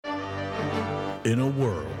In a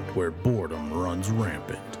world where boredom runs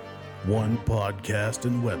rampant, one podcast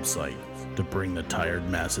and website to bring the tired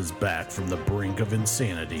masses back from the brink of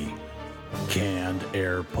insanity.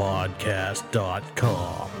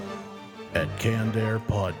 CannedAirPodcast.com. At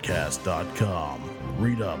CannedAirPodcast.com,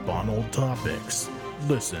 read up on old topics,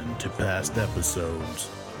 listen to past episodes,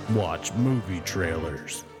 watch movie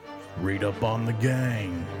trailers, read up on the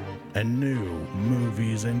gang, and new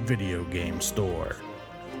movies and video game store.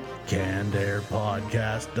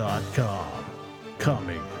 CannedAirPodcast.com.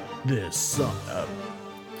 Coming this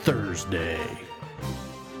Thursday.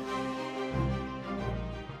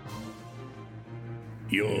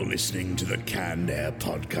 You're listening to the Canned Air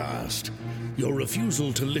Podcast. Your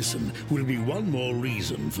refusal to listen will be one more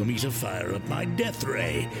reason for me to fire up my death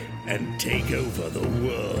ray and take over the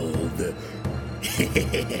world.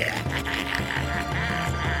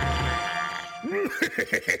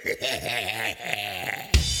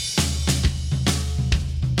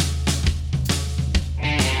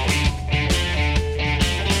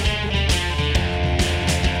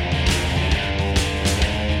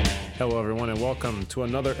 Hello, everyone, and welcome to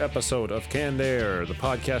another episode of Canned Air, the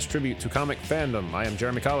podcast tribute to comic fandom. I am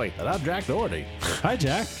Jeremy Colley. And I'm Jack Doherty. Hi,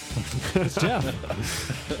 Jack. It's Jeff.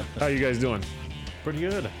 How you guys doing? Pretty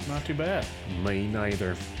good. Not too bad. Me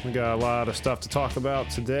neither. We got a lot of stuff to talk about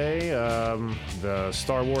today. The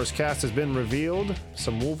Star Wars cast has been revealed.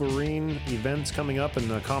 Some Wolverine events coming up in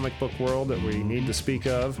the comic book world that we need to speak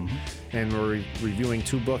of. And we're reviewing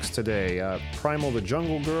two books today, Primal the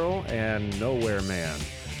Jungle Girl and Nowhere Man.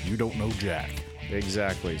 You don't know Jack.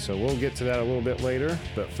 Exactly. So we'll get to that a little bit later.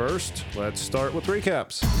 But first, let's start with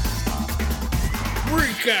recaps.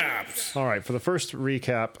 Recaps! All right, for the first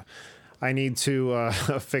recap, I need to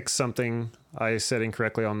fix something I said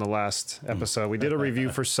incorrectly on the last episode. We did a review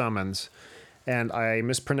for Summons, and I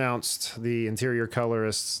mispronounced the interior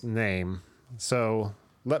colorist's name. So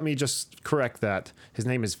let me just correct that. His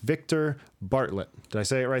name is Victor Bartlett. Did I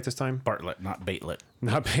say it right this time? Bartlett, not Baitlet.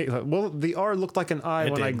 Not Bartlett. Well, the R looked like an I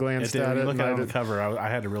when I glanced at it. Look at it on the cover. I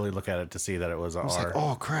had to really look at it to see that it was an R. Like,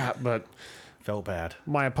 oh, crap. But Felt bad.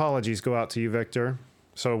 my apologies go out to you, Victor.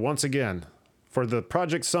 So once again, for the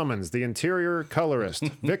Project Summons, the interior colorist,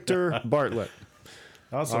 Victor Bartlett.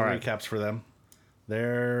 Also, All right. recaps for them.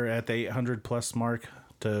 They're at the 800 plus mark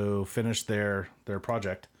to finish their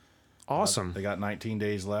project. Awesome. They got 19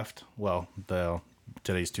 days left. Well,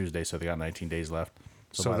 today's Tuesday, so they got 19 days left.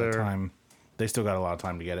 So by the they're- time, they still got a lot of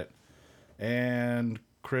time to get it. And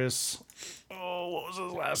Chris, what was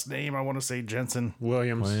his last name? I want to say Jensen.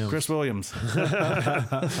 Williams. Chris Williams.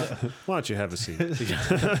 Why don't you have a seat?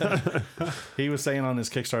 He was saying on his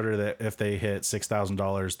Kickstarter that if they hit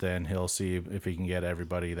 $6,000, then he'll see if he can get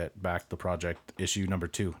everybody that backed the project issue number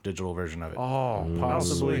 2, digital version of it. Oh,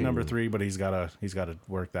 Possibly sweet. number 3, but he's got to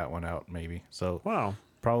work that one out maybe. So Wow.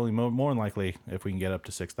 probably more than likely, if we can get up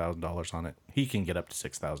to $6,000 on it, he can get up to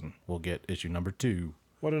 6,000. We'll get issue number 2.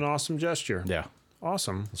 What an awesome gesture. Yeah.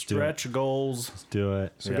 Awesome. Stretch goals. Do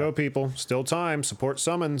it. So Yeah. go, people. Still time. Support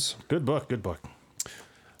Summons. Good book. Good book.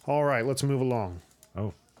 All right, let's move along.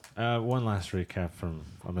 Oh, one last recap from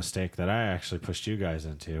a mistake that I actually pushed you guys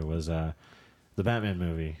into was the Batman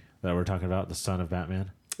movie that we're talking about, The Son of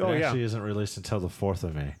Batman. Oh, it yeah. actually isn't released until the 4th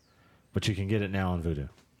of May, but you can get it now on Vudu.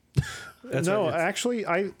 No, actually,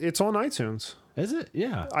 it's on iTunes. Is it?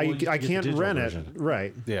 Yeah. I Well, you I get the can't digital rent version. it.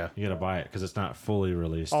 Right. Yeah. You gotta buy it because it's not fully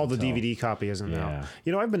released. All the until- DVD copy isn't Yeah. out.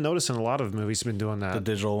 You know, I've been noticing a lot of movies have been doing that. The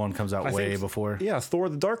digital one comes out I way think- before. Yeah, Thor: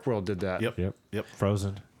 The Dark World did that. Yep. Yep.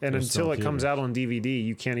 Frozen. And It's still until in it comes theaters. out on DVD,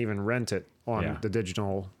 you can't even rent it on Yeah. the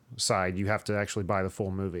digital side. You have to actually buy the full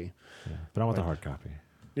movie. Yeah. But I want the hard copy.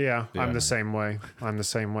 Yeah, I'm the same way.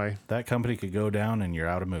 That company could go down and you're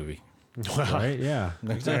out of movie. Right? Yeah.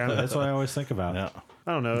 Exactly. That's what I always think about. Yeah.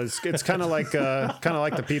 I don't know. It's kind of like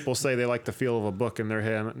the people say they like the feel of a book in their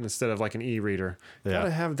hand instead of like an e-reader. Yeah. Gotta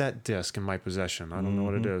have that disc in my possession. I don't know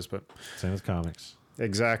what it is, but Same with comics.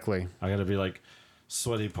 exactly. I gotta be like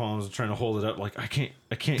sweaty palms trying to hold it up like I can't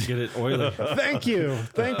get it oily. Thank you.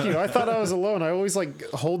 I thought I was alone. I always like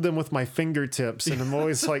hold them with my fingertips, and I'm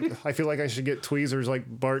always like, I feel like I should get tweezers like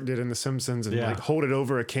Bart did in The Simpsons, and Yeah. like hold it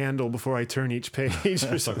over a candle before I turn each page. Or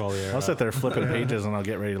Suck something. all the air I'll out. sit there flipping pages and I'll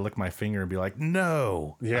get ready to lick my finger and be like,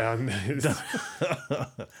 no. Yeah,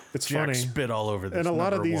 it's Jack funny. spit all over this. And a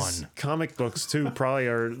lot of number these one. comic books too probably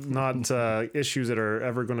are not issues that are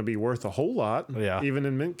ever going to be worth a whole lot. Yeah. Even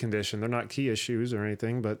in mint condition, they're not key issues or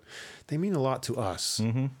anything, but they mean a lot to us.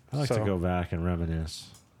 Mm-hmm. I like So- to go back and reminisce.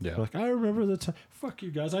 Yeah. Like, I remember the time. Fuck you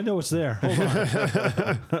guys. I know it's there. Hold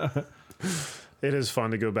on. It is fun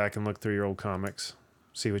to go back and look through your old comics,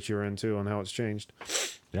 see what you're into and how it's changed.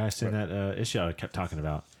 Yeah, I seen that issue I kept talking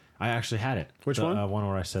about. I actually had it. Which The, one? One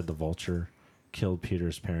where I said the vulture killed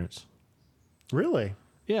Peter's parents. Really?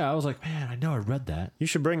 Yeah, I was like, man, I know I read that. You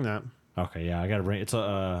should bring that. Okay, yeah, I got to bring. It's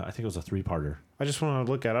a. I think it was a 3-parter. I just want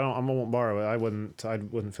to look at it. I won't borrow it. I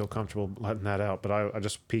wouldn't feel comfortable letting that out, but I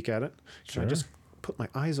just peek at it. Can I just put my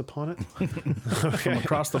eyes upon it? From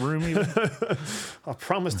across the room, even. I'll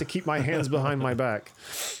promise to keep my hands behind my back.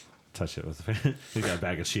 Touch it with. You got a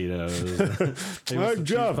bag of Cheetos. Hey,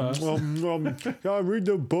 Jeff, can I read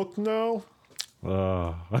the book now?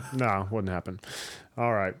 Oh. No, wouldn't happen.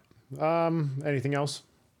 All right. Anything else?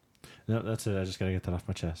 No, that's it. I just got to get that off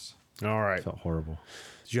my chest. All right. Felt horrible.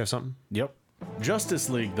 Did you have something? Yep. Justice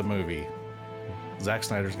League, the movie. Zack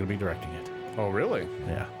Snyder's going to be directing it. Oh, really?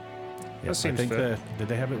 Yeah. That seems I think fit. did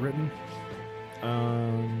they have it written?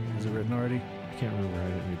 Is it written already? I can't remember. I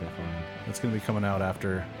didn't read that far. It's going to be coming out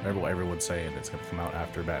after, everyone's saying it's going to come out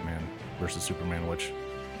after Batman versus Superman, which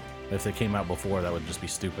if they came out before, that would just be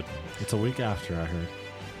stupid. It's a week after, I heard.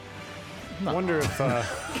 I wonder if Ben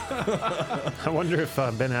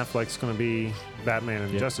Affleck's going to be Batman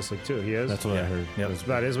in Justice League too. He is. That's what I Yeah. heard. Yep.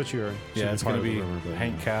 That is what you heard. Yeah, it's part going to of the be rumor, but-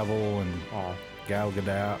 Hank Cavill and Oh, Gal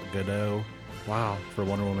Gadot wow. for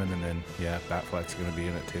Wonder Woman, and then, Batfleck's going to be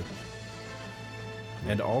in it too.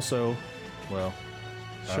 And also, well,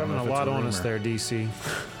 I don't Shoving know a if it's lot on us rumor. there,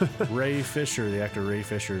 DC. Ray Fisher, the actor Ray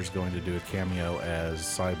Fisher, is going to do a cameo as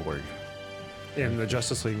Cyborg. In the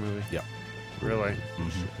Justice League movie. Yep. Really?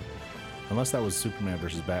 Unless that was Superman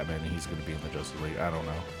versus Batman, and he's going to be in the Justice League. I don't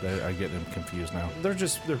know. I get them confused now.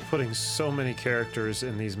 They're putting so many characters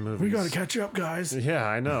in these movies. We got to catch up, guys. Yeah,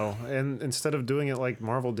 I know. And instead of doing it like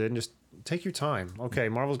Marvel did, just take your time. Okay,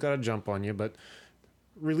 Marvel's got to jump on you, but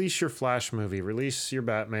release your Flash movie, release your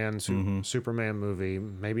Batman, Superman movie,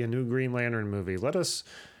 maybe a new Green Lantern movie. Let us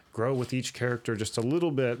grow with each character just a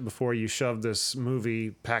little bit before you shove this movie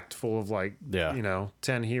packed full of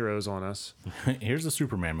 10 heroes on us. Here's the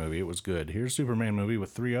Superman movie. It was good. Here's a Superman movie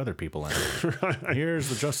with 3 other people in it. Here's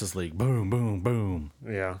the Justice League. Boom, boom, boom.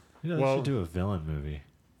 Yeah. You know, they should do a villain movie.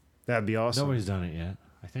 That'd be awesome. Nobody's done it yet,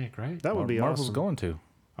 I think, right? That would be Marvel's awesome. going to.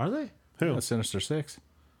 Are they? Who? Sinister Six.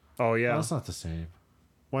 Oh, yeah. Well, that's not the same.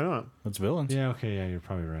 Why not? That's villains. Yeah, okay, yeah, you're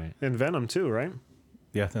probably right. And Venom, too, right?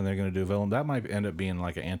 Yeah, then they're going to do a villain. That might end up being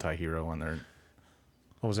like an anti-hero when they're...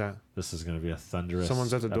 What was that? This is going to be a thunderous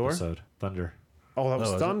Someone's at the door? episode. Thunder. Oh, that was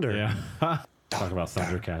is it? Thunder. Yeah. Talk about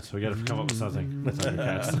Thundercats. We got to come up with something.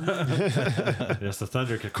 Thundercats. Yes, the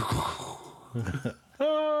Thundercat.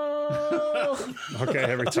 Okay,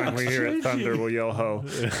 every time we hear it, Thunder, we'll yell ho.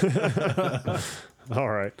 All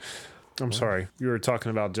right. I'm sorry. You were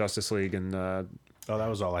talking about Justice League and Oh, that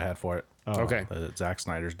was all I had for it. okay. Zack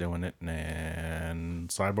Snyder's doing it, and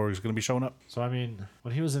Cyborg's going to be showing up. So, I mean,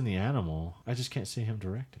 when he was in The Animal, I just can't see him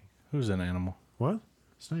directing. Who's an animal? What?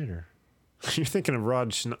 Snyder. You're thinking of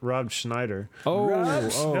Rob Schneider. Oh,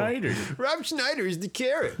 Snyder. Rob Schneider is the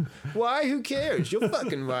carrot. Why? Who cares? You'll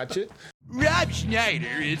fucking watch it. Rob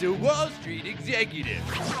Schneider is a Wall Street executive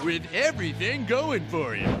with everything going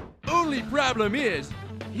for him. Only problem is,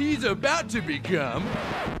 he's about to become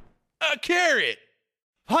a carrot.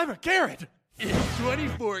 I'm a carrot. It's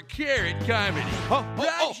 24 karat comedy.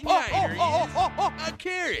 Rob Schneider is a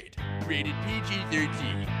carrot. Rated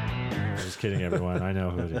PG-13. Just kidding, everyone. I know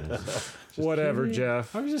who it is. Whatever,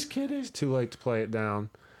 Jeff. I was just kidding. It's too late to play it down.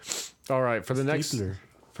 All right, for the next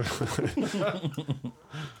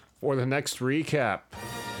recap,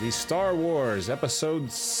 the Star Wars Episode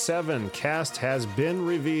 7 cast has been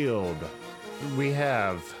revealed. We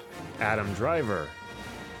have Adam Driver,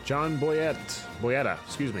 John Boyetta,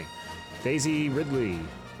 Daisy Ridley,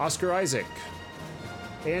 Oscar Isaac,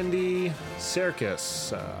 Andy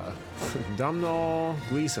Serkis, Domhnall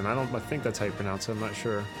Gleeson. I think that's how you pronounce it. I'm not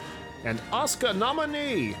sure. And Oscar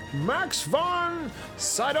nominee Max von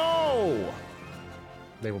Sydow.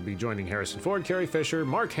 They will be joining Harrison Ford, Carrie Fisher,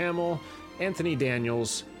 Mark Hamill, Anthony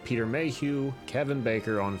Daniels, Peter Mayhew, Kevin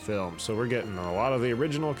Baker on film. So we're getting a lot of the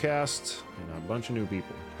original cast and a bunch of new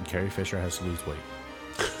people. And Carrie Fisher has to lose weight.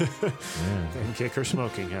 And kick her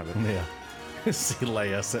smoking habit. Yeah. See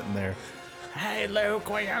Leia sitting there. Hey, Luke,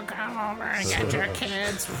 will you come over and get your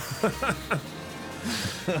kids?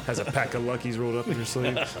 Has a pack of Luckies rolled up in her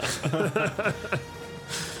sleeve.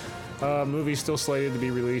 Movie still slated to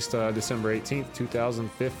be released December 18th,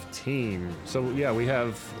 2015. So, yeah, we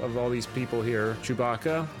have, of all these people here,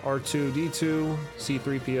 Chewbacca, R2-D2,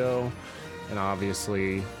 C-3PO, and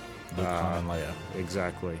obviously... Luke, Han, and Leia.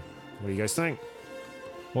 Exactly. What do you guys think?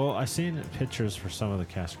 Well, I seen pictures for some of the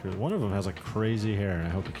cast crew. One of them has like crazy hair, and I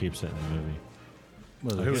hope he keeps it in the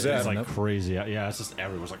movie. Who's that? It's like crazy. Yeah, it's just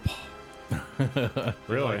everyone's like.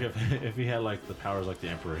 Really? Like if he had like the powers like the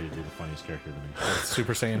Emperor, he'd be the funniest character to me.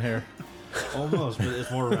 Super Saiyan hair. Almost, but it's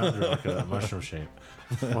more rounded, like a mushroom shape.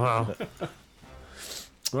 Wow.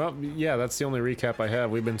 Well, yeah, that's the only recap I have.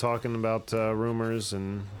 We've been talking about rumors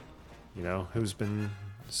and, you know, who's been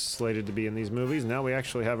slated to be in these movies. Now we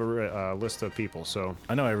actually have a list of people. So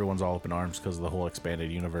I know everyone's all up in arms because of the whole expanded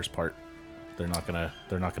universe part. They're not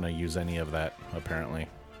gonna use any of that apparently.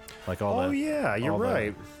 Like all you're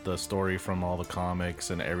right. The story from all the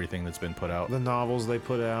comics and everything that's been put out. The novels they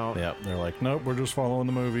put out. Yeah, they're like, nope, we're just following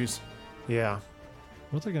the movies. Yeah.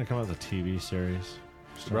 What's they gonna come out with a TV series?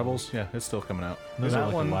 Rebels, yeah, it's still coming out. Is That it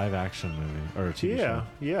like one- a live action movie or a TV show?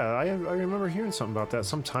 Yeah. I remember hearing something about that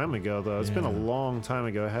some time ago, though. It's been a Yeah. long time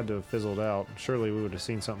ago. It had to have fizzled out. Surely we would have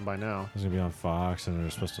seen something by now. It was gonna be on Fox, and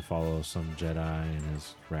they're supposed to follow some Jedi and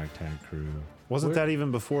his ragtag crew. Wasn't that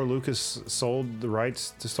even before Lucas sold the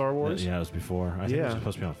rights to Star Wars? Yeah, it was before. I think it was Yeah.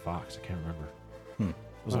 supposed to be on Fox. I can't remember. It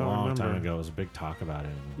was I a don't long time remember. ago. It was a big talk about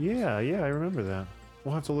it. Yeah, I remember that.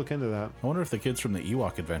 We'll have to look into that. I wonder if the kids from the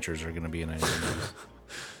Ewok Adventures are going to be in any of these.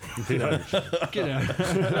 Get out.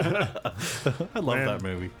 I love Man. that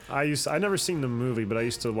movie. I never seen the movie, but I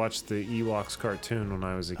used to watch the Ewoks cartoon when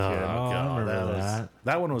I was a kid. Oh, I remember that.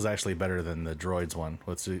 That one was actually better than the Droids one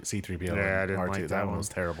with C-3PO Yeah, I and didn't R2. like that that one one. was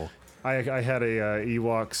terrible. I had a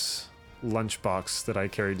Ewoks lunchbox that I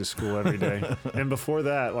carried to school every day. And before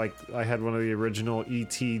that, like, I had one of the original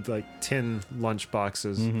ET like tin lunch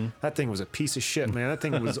boxes. That thing was a piece of shit, man. That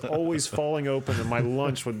thing was always falling open, and my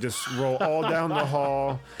lunch would just roll all down the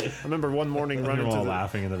hall. I remember one morning You're running to all the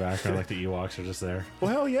laughing in the background like the Ewoks are just there.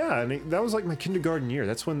 Well, hell yeah, and that was like my kindergarten year.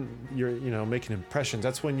 That's when you're, making impressions.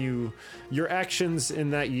 That's when your actions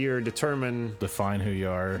in that year determine, Define who you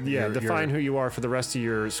are. define who you are for the rest of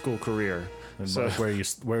your school career. and So like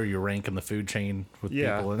where you rank in the food chain with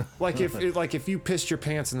people. And like if you pissed your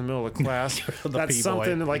pants in the middle of class, that's P-boy.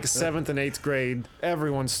 something like 7th and 8th grade.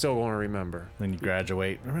 Everyone's still going to remember. then you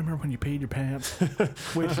graduate. Remember when you peed your pants?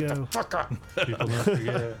 Way to go. Fuck up. People don't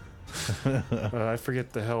forget. I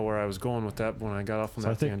forget the hell where I was going with that when I got off on So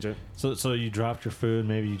I that think- tangent. So you dropped your food.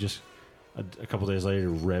 Maybe you just a couple days later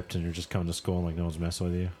ripped, and you're just coming to school and like no one's messing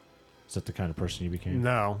with you. Is that the kind of person you became?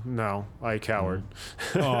 No, I cowered.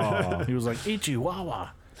 Oh, He was like, eat you,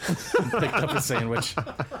 wawa. Picked up a sandwich.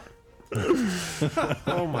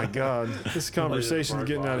 Oh my god, this conversation's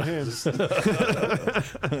getting out of hand.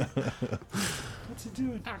 what's he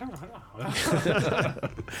doing?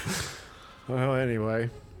 Well, anyway,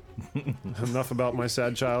 enough about my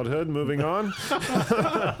sad childhood. Moving on.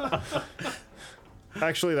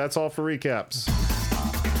 Actually, that's all for recaps.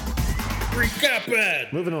 Recap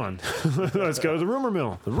it! Moving on. Let's go to the rumor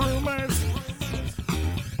mill. The rumors.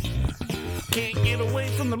 Can't get away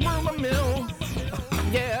from the rumor mill.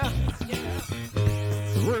 Yeah.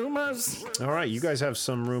 Rumors. All right, you guys have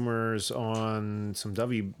some rumors on some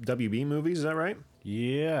WB movies, is that right?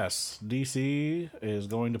 Yes. DC is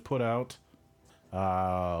going to put out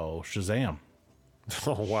Shazam.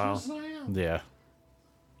 Oh, wow. Yeah.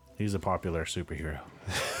 He's a popular superhero.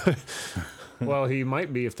 Well, he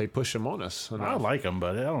might be if they push him on us. I enough. like him,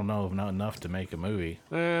 but I don't know if not enough to make a movie.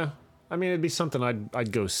 I mean, it'd be something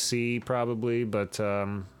I'd go see probably, but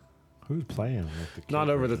Who's playing? Like the kid not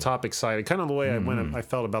over the version? top excited. Kind of the way I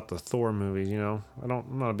felt about the Thor movies. I'm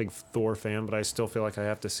not a big Thor fan, but I still feel like I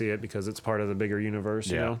have to see it because it's part of the bigger universe.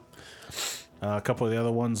 You Yeah. know. A couple of the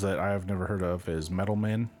other ones that I've never heard of is Metal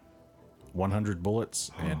Men, 100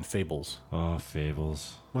 Bullets, and Fables. Oh,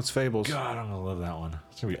 Fables. What's Fables? God, I'm gonna love that one.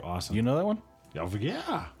 It's gonna be awesome. You know that one? Oh,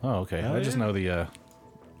 yeah. Oh, okay. Hell I just yeah. know the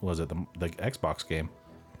was it the Xbox game?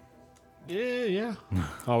 Yeah.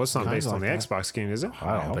 Oh, it's not Kinda based on like the that. Xbox game, is it?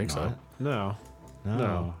 I don't hope think so. not. No.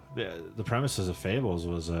 No. The premises of Fables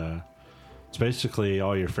was it's basically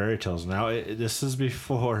all your fairy tales. Now, this is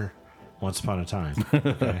before Once Upon a Time.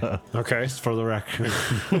 Okay. Okay. Just for the record,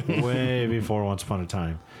 way before Once Upon a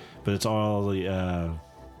Time. But it's all the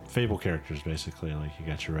Fable characters, basically. Like, you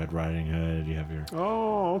got your Red Riding Hood, you have your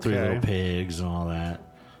Oh, Three Little okay. Pigs and all that.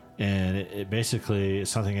 And it basically,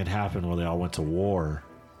 something had happened where they all went to war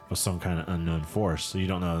with some kind of unknown force. So you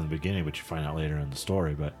don't know in the beginning, but you find out later in the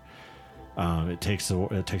story. But it takes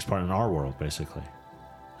part in our world, basically.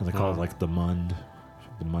 And they call it like the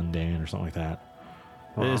mundane or something like that.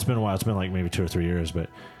 It's been a while. It's been like maybe 2 or 3 years, but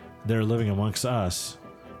they're living amongst us.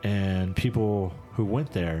 And people who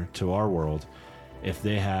went there to our world, if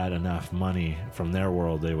they had enough money from their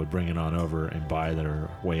world, they would bring it on over and buy their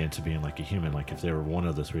way into being like a human. Like if they were one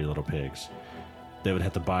of the Three Little Pigs, they would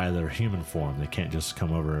have to buy their human form. They can't just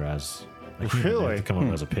come over as a human. They Really? have to come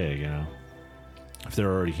over as a pig, If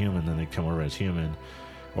they're already human, then they come over as human.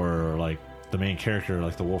 Or like the main character,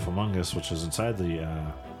 like the Wolf Among Us, which is inside the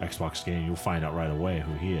Xbox game, you'll find out right away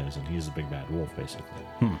who he is, and he's the big bad wolf, basically.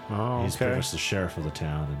 Oh, He's okay. pretty much the sheriff of the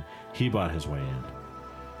town, and he bought his way in.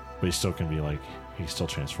 But he still can be like, he can still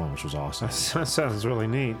transform, which was awesome. That sounds really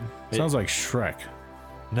neat. Sounds like Shrek.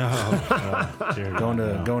 No. Dear Going God,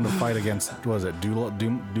 to no. going to fight against, what was it, Duloc?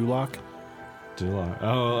 Duloc.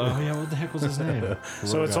 Oh, yeah, what the heck was his name?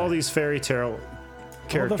 So it's all these fairy tale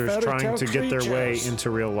characters fairy trying tale to get their way creatures. into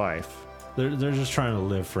real life. They're just trying to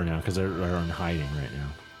live for now because they're in hiding right now.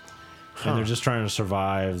 And they're just trying to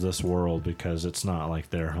survive this world because it's not like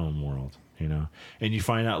their home world, you know? And you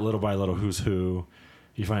find out little by little who's who.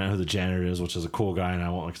 You find out who the janitor is, which is a cool guy, and I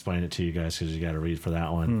won't explain it to you guys because you got to read for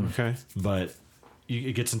that one. Okay. But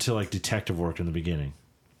it gets into like detective work in the beginning.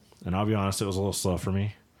 And I'll be honest, it was a little slow for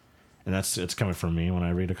me. And it's coming from me when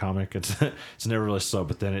I read a comic. It's never really slow,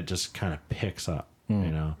 but then it just kind of picks up, you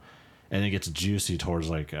know? And it gets juicy towards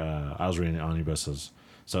like, I was reading the omnibuses.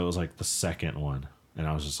 So it was like the second one. And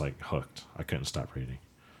I was just like hooked. I couldn't stop reading.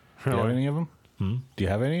 Do you have any of them? Do you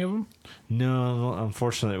have any of them? No,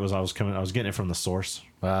 unfortunately, I was getting it from the source.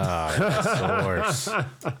 Source.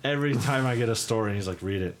 Every time I get a story, he's like,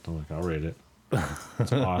 read it. I'm like, I'll read it.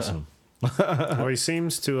 It's awesome. Well, he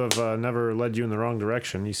seems to have never led you in the wrong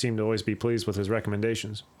direction. You seem to always be pleased with his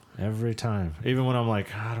recommendations. Every time. Even when I'm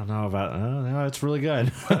like, I don't know about, no, it's really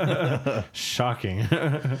good. Shocking.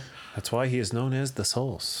 That's why he is known as the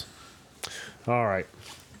Source. All right.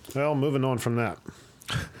 Well, moving on from that.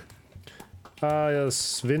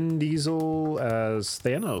 Yes, Vin Diesel as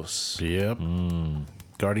Thanos. Yep.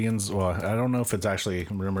 Guardians. Well, I don't know if it's actually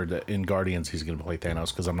rumored that in Guardians he's going to play Thanos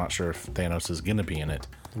because I'm not sure if Thanos is going to be in it.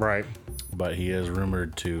 Right. But he is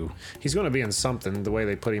rumored to. He's going to be in something. The way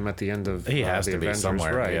they put him at the end of He has the to be Avengers.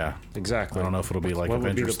 somewhere, Right. yeah. Exactly. I don't know if it'll be like What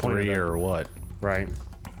would be the Avengers point of 3 that? or what. Right.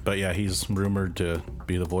 But yeah, he's rumored to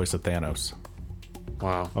be the voice of Thanos.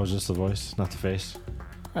 Wow. Oh, just the voice, not the face.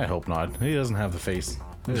 I hope not. He doesn't have the face.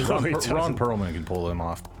 No, he Ron doesn't. Perlman can pull him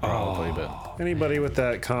off probably, but Anybody with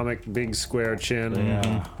that comic big square chin,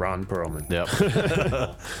 Ron Perlman. yep.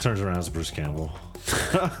 Turns around as Bruce Campbell.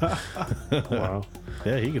 Wow.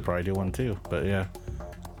 Yeah, he could probably do one too. But yeah,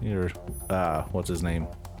 you're what's his name?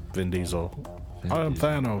 Vin Diesel. I'm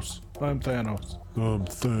Thanos. I'm Thanos.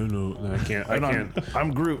 I can't.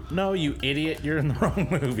 I'm Groot. No, you idiot! You're in the wrong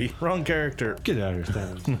movie, wrong character. Get out of here,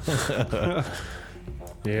 Thanos.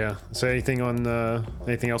 Yeah. So anything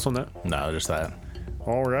else on that? No, just that.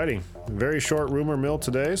 Alrighty. Very short rumor mill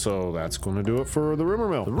today, so that's going to do it for the rumor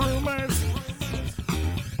mill. Rumors.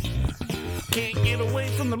 Can't get away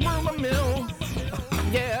from the rumor mill.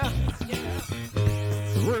 Yeah.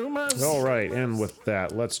 Rumors. All right, and with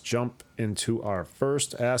that, let's jump into our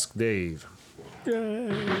first Ask Dave.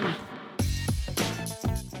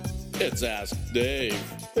 It's Ask Dave.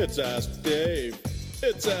 It's Ask Dave.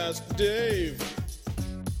 It's Ask Dave.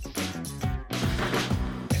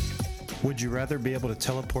 Would you rather be able to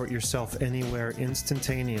teleport yourself anywhere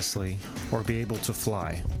instantaneously or be able to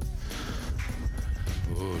fly?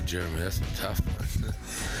 Oh, Jeremy, that's a tough one.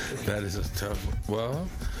 That is a tough one. Well,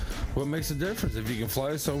 what makes a difference if you can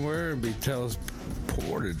fly somewhere and be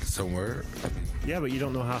teleported somewhere? Yeah, but you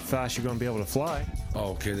don't know how fast you're going to be able to fly.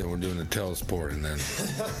 Oh, okay, then we're doing the teleporting then.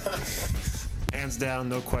 Hands down,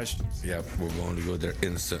 no questions. Yep, we're going to go there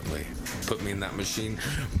instantly. Put me in that machine,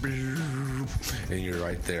 and you're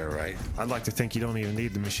right there, right? I'd like to think you don't even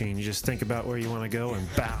need the machine. You just think about where you want to go and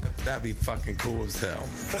bow. That'd be fucking cool as hell.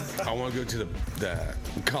 I want to go to the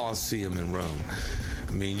Colosseum in Rome.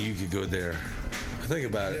 I mean, you could go there. Think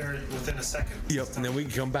about it. Within a second. Yep, and then we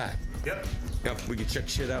can come back. Yep. Yep, we can check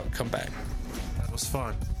shit out, come back. That was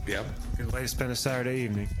fun. Yep, Good way to spend a Saturday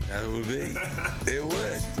evening. that would be. It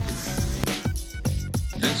would.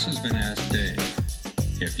 This has been Ask Dave.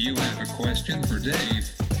 If you have a question for Dave,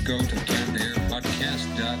 go to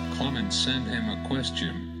cannedairpodcast.com and send him a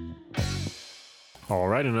question. All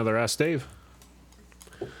right, another Ask Dave.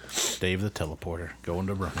 Dave the teleporter going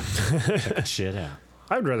to Rome. Shit out.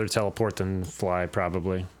 I'd rather teleport than fly,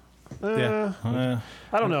 probably. Yeah. I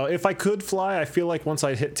don't know. If I could fly, I feel like once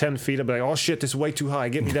I hit 10 feet, I'd be like, oh shit, this is way too high.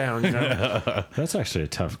 Get me down, you know? That's actually a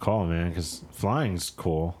tough call, man, because flying's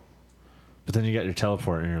cool. But then you got your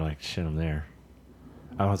teleport and you're like, shit, I'm there.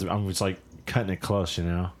 I'm just like cutting it close, you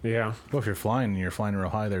know? Yeah. Well, if you're flying and you're flying real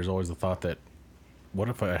high, there's always the thought that, what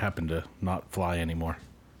if I happen to not fly anymore?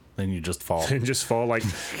 Then you just fall. And just fall, like,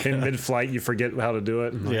 in mid-flight, you forget how to do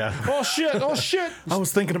it. And like, Yeah. oh shit, oh shit. I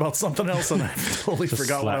was thinking about something else and I totally Just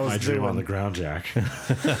forgot what slap I my was dream doing. on the ground, Jack.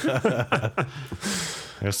 I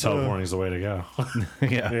guess teleporting's the way to go.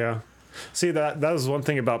 Yeah. Yeah. See, that was one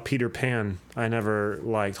thing about Peter Pan I never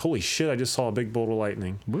liked. Holy shit, I just saw a big bolt of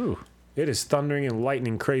lightning. Woo. It is thundering and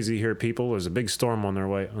lightning crazy here, people. There's a big storm on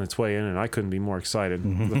its way in, and I couldn't be more excited.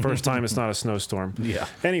 The first time it's not a snowstorm. Yeah.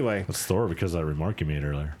 Anyway. It's Thor because of that remark you made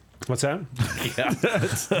earlier. What's that? Yeah.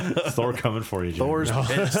 Thor coming for you, Jim. Thor's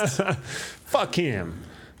pissed. Fuck him.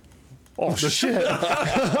 Oh, shit.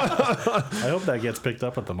 I hope that gets picked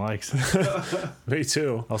up at the mics. Me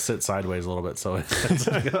too. I'll sit sideways a little bit so it's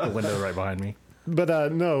the window right behind me.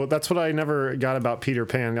 But no, that's what I never got about Peter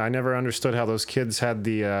Pan. I never understood how those kids had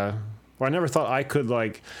the... I never thought I could,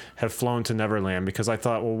 like, have flown to Neverland because I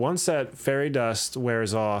thought, well, once that fairy dust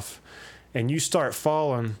wears off and you start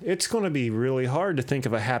falling, it's going to be really hard to think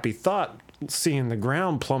of a happy thought seeing the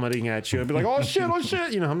ground plummeting at you. I'd be like, oh, shit, oh,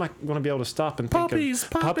 shit. You know, I'm not going to be able to stop and think of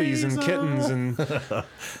puppies and kittens and...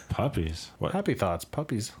 Puppies? What? Happy thoughts,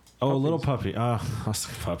 puppies. Oh, puppies. Little puppy. I was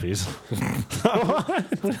thinking puppies.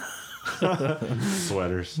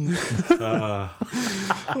 Sweaters.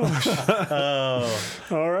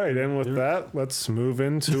 All right, and with that, let's move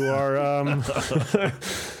into our and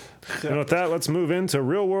with that, let's move into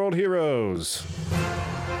Real World Heroes.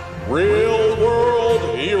 Real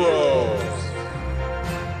World Heroes.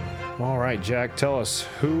 All right, Jack, tell us,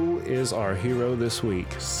 who is our hero this week?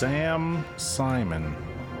 Sam Simon.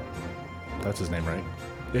 That's his name, right?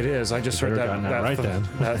 It is. I just heard that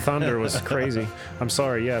that thunder was crazy. I'm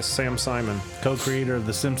sorry. Yes, Sam Simon, co-creator of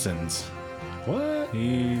The Simpsons. What?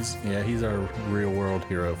 He's our real world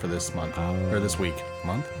hero for this month or this week.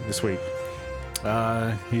 This week.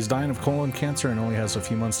 He's dying of colon cancer and only has a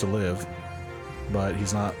few months to live, but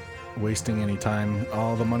he's not wasting any time.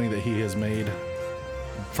 All the money that he has made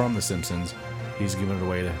from The Simpsons, he's given it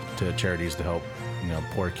away to charities to help,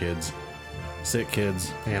 poor kids, sick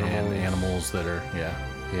kids, and animals that are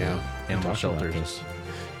animal shelters.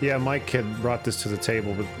 Yeah, Mike had brought this to the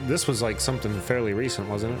table, but this was like something fairly recent,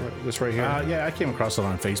 wasn't it? This right here. Yeah, I came across it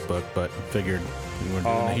on Facebook, but figured we were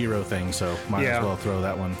doing the hero thing, so might as well throw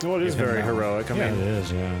that one. Well, it is very heroic. I mean, it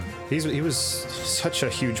is. Yeah, he was such a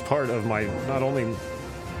huge part of my not only.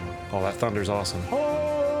 Oh, that thunder's awesome.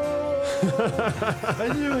 I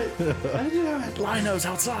knew it. Lino's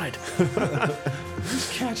outside. He's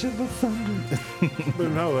catching the thunder.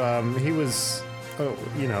 But no, he was,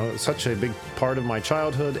 such a big part of my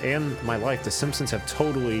childhood and my life. The Simpsons have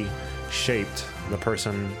totally shaped the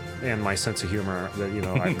person and my sense of humor that,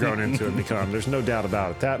 I've grown into and become. There's no doubt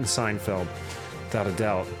about it. That and Seinfeld, without a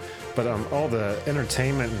doubt. But all the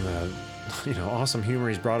entertainment and the, awesome humor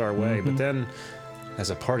he's brought our way. But then,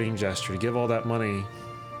 as a parting gesture, to give all that money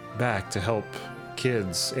back to help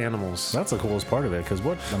kids, animals. That's the coolest part of it, because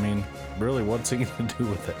really, what's he going to do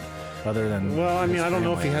with it? Other than I don't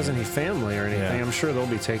know if he has any family or anything. Yeah. I'm sure they'll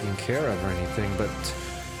be taken care of or anything, but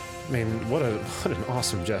what an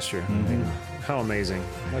awesome gesture. I mean, how amazing.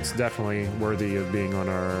 That's definitely worthy of being on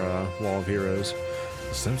our wall of heroes.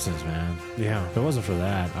 The Simpsons, man. Yeah. If it wasn't for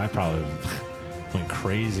that, I probably went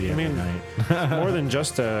crazy every night. More than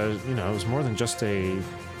just it was more than just a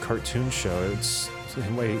cartoon show. It's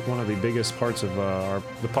one of the biggest parts of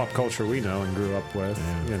the pop culture we know and grew up with.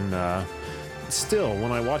 Yeah. And still,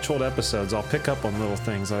 when I watch old episodes, I'll pick up on little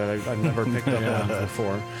things that I've never picked up on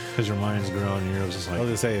before. Because your mind's growing and you're just like, I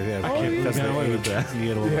was going to say, I can't that's the age. You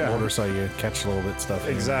get a little bit older, so you catch a little bit stuff.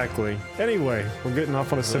 Exactly. Anyway, we're getting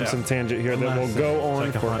off on a Simpson tangent here that will go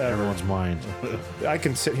on forever. Everyone's mind. I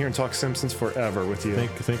can sit here and talk Simpsons forever with you.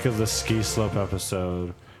 Think of the ski slope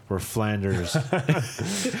episode where Flanders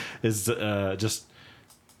is just...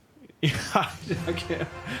 I can't.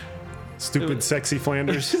 Stupid, sexy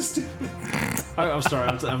Flanders. I'm sorry.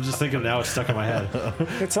 I'm just thinking now. It's stuck in my head.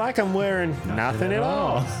 It's like I'm wearing nothing at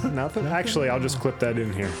all. Nothing. Actually, I'll just clip that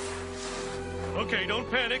in here. Okay, don't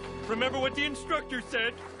panic. Remember what the instructor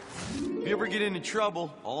said. If you ever get into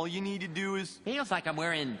trouble, all you need to do is... Feels like I'm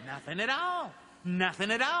wearing nothing at all. Nothing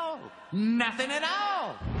at all. Nothing at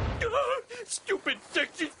all. Stupid,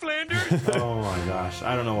 sexy Flanders. Oh my gosh.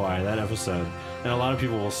 I don't know why. That episode. And a lot of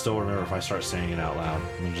people will still remember if I start saying it out loud.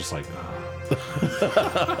 I'm just like,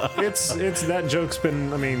 It's that joke's been,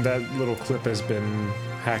 that little clip has been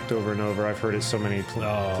hacked over and over. I've heard it so many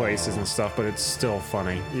places and stuff, but it's still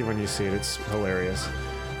funny. Even when you see it, it's hilarious.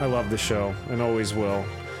 I love the show and always will.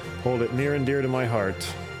 Hold it near and dear to my heart.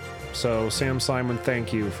 So, Sam Simon,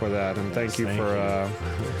 thank you for that, and thank you for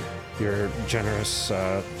your generous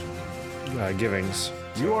givings.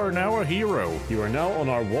 You are now a hero. You are now on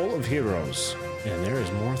our wall of heroes. And there is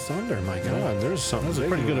more thunder. My God, there's something. That's a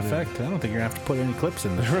pretty good effect. I don't think you're going to have to put any clips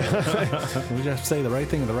in there. We just have to say the right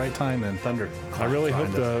thing at the right time, and thunder. I really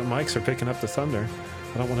hope the mics are picking up the thunder.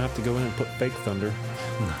 I don't want to have to go in and put fake thunder.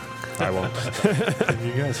 I won't. Can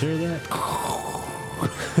you guys hear that? Oh,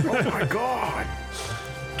 my God.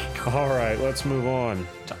 All right, let's move on.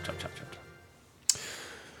 Chop, chop, chop, chop.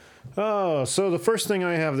 Oh, so the first thing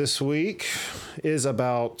I have this week is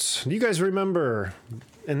about. Do you guys remember?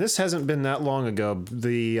 And this hasn't been that long ago.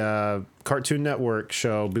 The Cartoon Network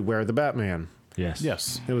show Beware the Batman. Yes.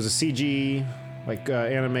 Yes. It was a CG,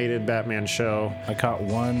 animated Batman show. I caught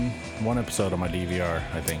one episode on my DVR,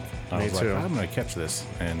 I think. I was too. like, I'm going to catch this.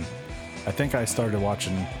 And I think I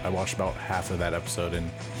watched about half of that episode and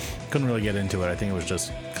couldn't really get into it. I think it was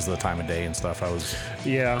just because of the time of day and stuff. I was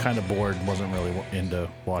kind of bored, wasn't really into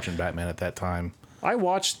watching Batman at that time. I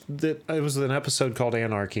watched it was an episode called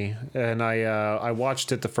Anarchy, and I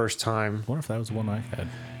watched it the first time. I wonder if that was the one I had.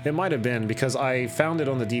 It might have been, because I found it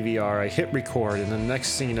on the DVR. I hit record, and the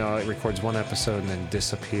next thing you know, it records one episode and then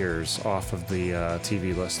disappears off of the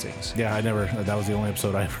TV listings. Yeah, that was the only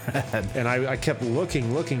episode I ever had. And I kept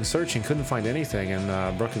looking, searching, couldn't find anything,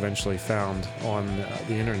 and Brooke eventually found on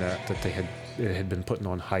the internet that it had been put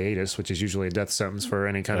on hiatus, which is usually a death sentence for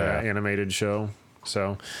any kind of animated show.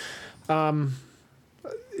 So,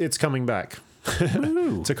 it's coming back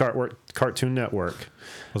to Cartoon Network.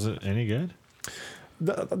 Was it any good?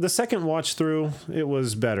 The second watch through, it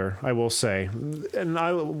was better, I will say. And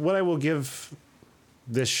what I will give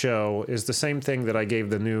this show is the same thing that I gave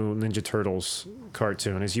the new Ninja Turtles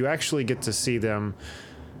cartoon, is you actually get to see them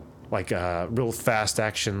like real fast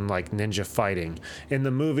action, like ninja fighting. In the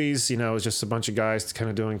movies, it's just a bunch of guys kind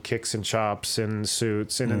of doing kicks and chops in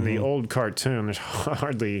suits. And in the old cartoon, there's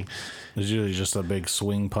hardly... It's usually just a big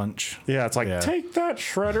swing punch. Yeah, it's like, take that,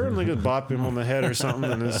 Shredder, and they just bop him on the head or something,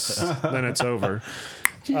 and then it's over.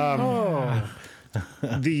 The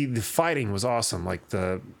fighting was awesome. Like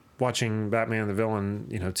watching Batman the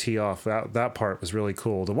villain, tee off, that part was really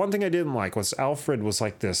cool. The one thing I didn't like was Alfred was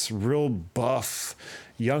like this real buff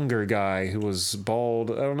younger guy who was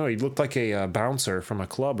bald. I don't know. He looked like a bouncer from a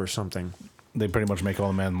club or something. They pretty much make all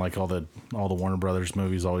the men like all the Warner Brothers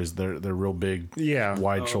movies. Always they're real big,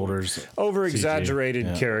 wide shoulders, over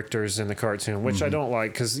exaggerated characters in the cartoon, which I don't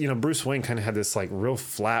like, because Bruce Wayne kind of had this like real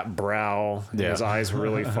flat brow. And his eyes were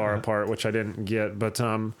really far apart, which I didn't get. But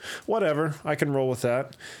whatever, I can roll with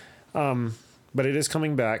that. But it is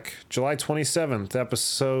coming back July 27th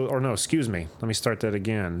episode, or no, excuse me. Let me start that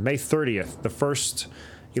again. May 30th, the first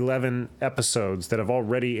 11 episodes that have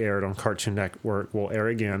already aired on Cartoon Network will air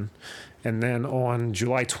again. And then on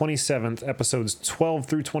July 27th, episodes 12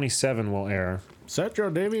 through 27 will air. Set your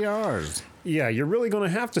DVRs. Yeah, you're really going to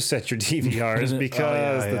have to set your DVRs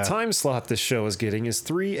because the time slot this show is getting is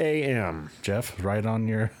 3 a.m. Jeff, right on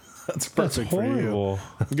your... That's perfect for you.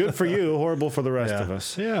 Good for you, horrible for the rest of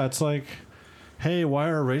us. Yeah, it's like... Hey, why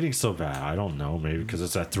are our ratings so bad? I don't know. Maybe because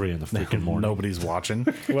it's at 3 in the freaking morning. Nobody's watching.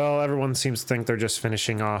 Well, everyone seems to think they're just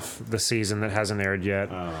finishing off the season that hasn't aired yet.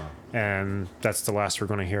 And that's the last we're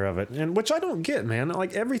going to hear of it. And which I don't get, man.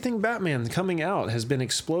 Like, everything Batman coming out has been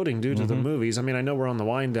exploding due to the movies. I mean, I know we're on the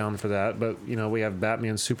wind down for that, but, we have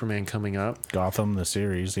Batman, Superman coming up. Gotham, the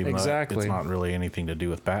series. Even though it's not really anything to do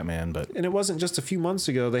with Batman, but... And it wasn't just a few months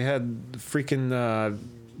ago. They had freaking...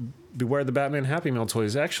 Beware the Batman Happy Meal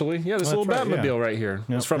toys. Actually, this little Batmobile right here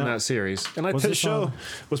was from that series. And this show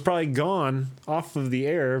was probably gone off of the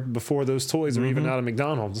air before those toys were even out of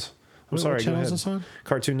McDonald's. I'm sorry, what channel is this on?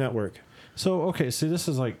 Cartoon Network. So, okay, see, this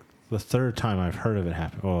is like the third time I've heard of it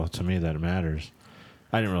happen. Well, to me, that matters.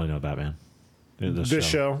 I didn't really know Batman. This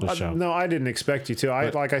show? No, I didn't expect you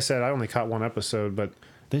to. Like I said, I only caught one episode, but...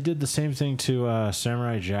 They did the same thing to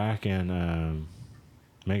Samurai Jack and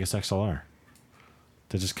Megas XLR.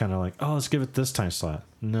 They're just kind of like, let's give it this time slot.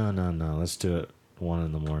 No, let's do it 1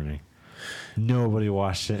 in the morning. Nobody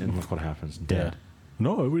watched it, and look what happens. Dead.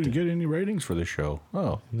 No, we didn't get any ratings for this show.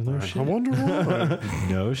 Oh. No shit. I wonder why.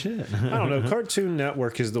 No shit. I don't know. Cartoon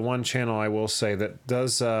Network is the one channel I will say that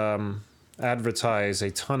does advertise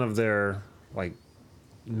a ton of their, like,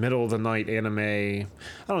 middle of the night anime. I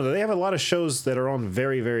don't know. They have a lot of shows that are on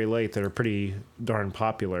very, very late that are pretty darn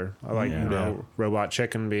popular. I like Robot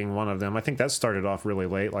Chicken being one of them. I think that started off really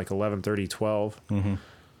late, like 11:30, 12.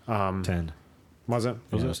 10. Was it?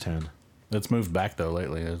 It was 10. It's moved back though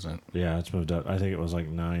lately, isn't it? Yeah, it's moved up. I think it was like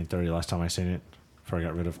 9:30 last time I seen it before I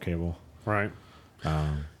got rid of cable. Right.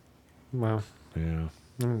 Well. Yeah.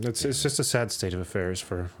 It's just a sad state of affairs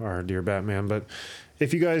for our dear Batman. But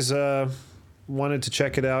if you guys wanted to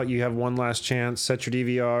check it out, you have one last chance. Set your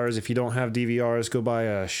DVRs. If you don't have DVRs, go buy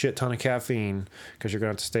a shit ton of caffeine because you're going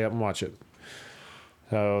to have to stay up and watch it.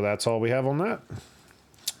 So that's all we have on that.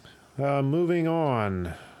 Moving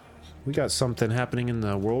on. We got something happening in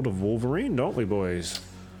the world of Wolverine, don't we, boys?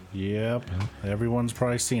 Yep. Everyone's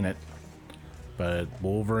probably seen it. But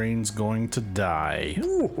Wolverine's going to die.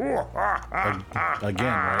 Again,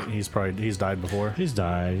 right? He's died before. He's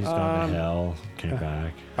died. He's gone to hell. Came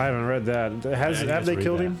back. I haven't read that. Have they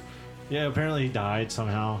killed him? Yeah, apparently he died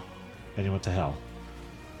somehow, and he went to hell.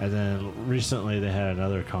 And then recently they had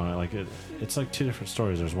another comment. Like it's like two different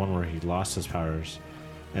stories. There's one where he lost his powers,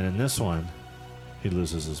 and in this one, he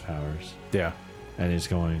loses his powers. Yeah. And he's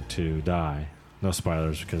going to die. No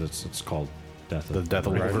spoilers because it's called Death of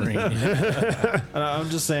Wolverine. And I'm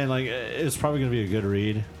just saying, like, it's probably going to be a good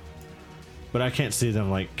read, but I can't see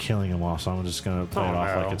them like killing him off. So I'm just going to play it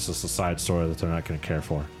off like it's just a side story that they're not going to care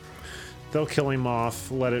for. They'll kill him off,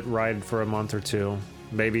 let it ride for a month or two,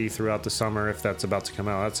 maybe throughout the summer if that's about to come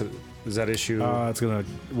out. Is that issue?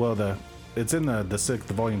 It's in the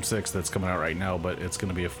volume 6 that's coming out right now, but it's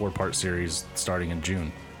gonna be a 4-part series starting in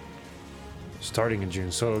June. Starting in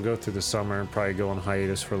June, so it'll go through the summer and probably go on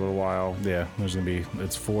hiatus for a little while. Yeah,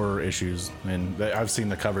 it's 4 issues, and I've seen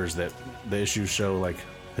the covers that the issues show like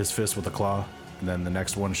his fist with a claw, and then the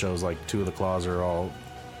next one shows like 2 of the claws are all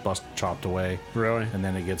chopped away. Really? And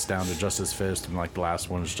then it gets down to just his fist, and like the last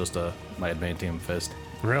one is just a adamantium fist.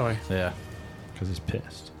 Really? Yeah. Because he's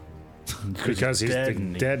pissed. Because he's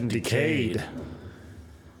dead and decayed.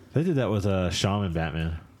 They did that with Shaman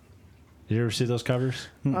Batman. Did you ever see those covers?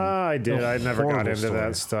 I did. I never got into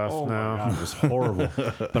that stuff. Oh no, my God, it was horrible.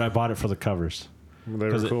 But I bought it for the covers. They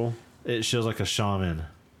were cool. It shows like a shaman,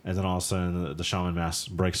 and then all of a sudden the shaman mask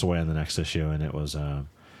breaks away in the next issue, and it was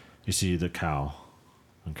you see the cow.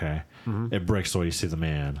 Okay, It breaks away. You see the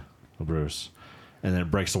man, Bruce, and then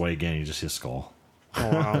it breaks away again. You just see a skull. Oh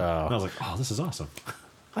wow! And I was like, oh, this is awesome.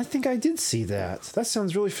 I think I did see that. That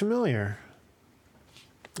sounds really familiar.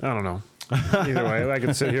 I don't know. Either way, I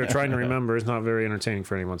could sit here trying to remember. It's not very entertaining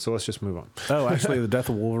for anyone, so let's just move on. Oh, actually, the Death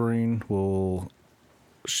of Wolverine will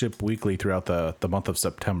ship weekly throughout the month of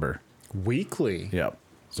September. Weekly? Yep.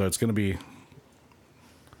 So it's going to be...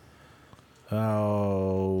 a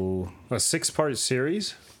 6-part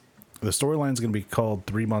series? The storyline's going to be called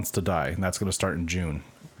 3 Months to Die, and that's going to start in June.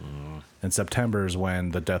 And September is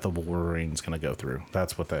when the Death of Wolverine is going to go through.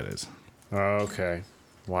 That's what that is. Okay.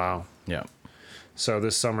 Wow. Yeah. So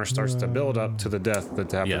this summer starts to build up to the death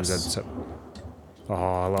that happens at... Oh,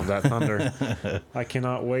 I love that thunder. I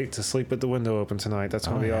cannot wait to sleep with the window open tonight. That's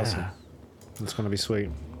going to be awesome. That's going to be sweet.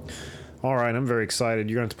 All right, I'm very excited.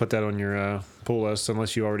 You're going to have to put that on your pull list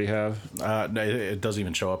unless you already have. No, it doesn't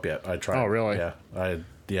even show up yet. I tried. Oh, really? Yeah. I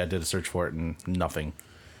did a search for it and nothing.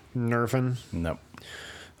 Nerfing? Nope.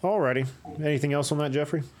 Alrighty. Anything else on that,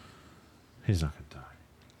 Jeffrey? He's not going to die.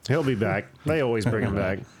 He'll be back. They always bring him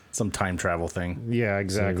back. Some time travel thing. Yeah,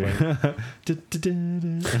 exactly.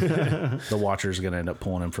 The Watcher's going to end up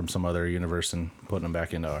pulling him from some other universe and putting him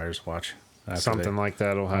back into ours. Watch. Something like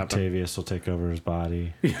that will happen. Octavius will take over his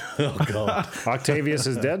body. Oh, God. Octavius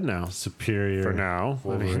is dead now. Superior. For now.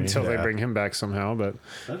 Until they bring him back somehow. But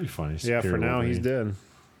that'd be funny. Yeah, for now, he's dead.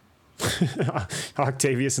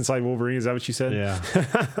 Octavius inside Wolverine, is that what you said? Yeah.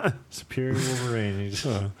 Superior Wolverine.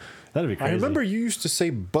 That'd be crazy. I remember you used to say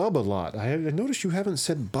bub a lot. I noticed you haven't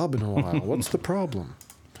said bub in a while. What's the problem?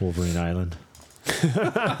 Wolverine Island.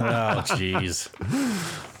 Oh, jeez.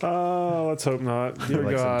 Oh, let's hope not. Dear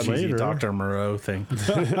like God. some cheesy Dr. Moreau thing.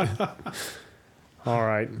 All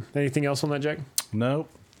right. Anything else on that, Jack? Nope.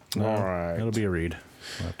 No. All right. It'll be a read.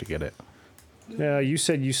 We'll have to get it. Yeah, you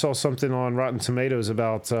said you saw something on Rotten Tomatoes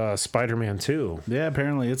about Spider-Man 2. Yeah,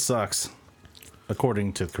 apparently it sucks.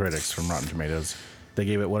 According to critics from Rotten Tomatoes. They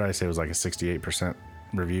gave it, what did I say, it was like a 68%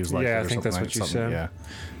 reviews. Yeah, I think that's what you said. Yeah.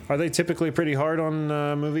 Are they typically pretty hard on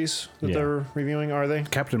movies that they're reviewing? Are they?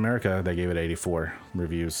 Captain America, they gave it 84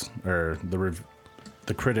 reviews. Or the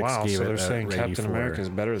critics gave it 84. Wow, so they're saying Captain America is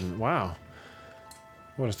better than... Wow.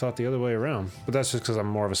 I would have thought the other way around. But that's just because I'm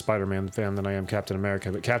more of a Spider-Man fan than I am Captain America.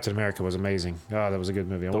 But Captain America was amazing. Oh, that was a good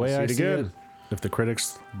movie. I want to see it again. If the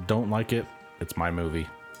critics don't like it, it's my movie.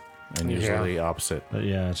 And usually opposite.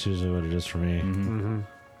 Yeah, it's usually what it is for me. Mm-hmm.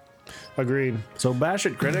 Agreed. So bash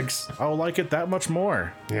it, critics. I'll like it that much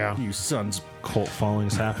more. Yeah. You sons. Cult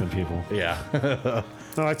followings happen, people. Yeah.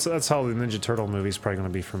 No, that's how the Ninja Turtle movie is probably going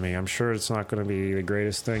to be for me. I'm sure it's not going to be the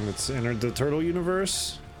greatest thing that's entered the Turtle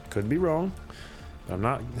universe. Could be wrong. I'm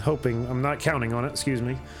not counting on it, excuse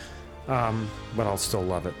me. But I'll still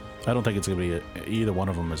love it. I don't think it's going to be either one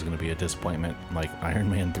of them is going to be a disappointment like Iron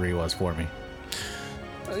Man 3 was for me.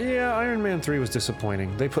 Yeah, Iron Man 3 was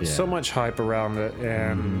disappointing. They put so much hype around it,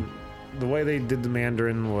 and the way they did the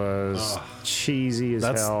Mandarin was cheesy as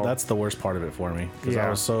hell. That's the worst part of it for me, because I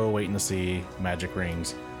was so waiting to see magic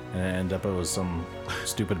rings, and it ended up it was some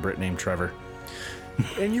stupid Brit named Trevor.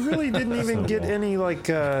 And you really didn't even get any like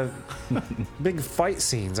big fight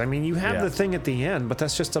scenes. I mean, you have the thing at the end, but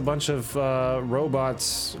that's just a bunch of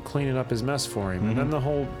robots cleaning up his mess for him, and then the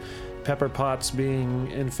whole Pepper Potts being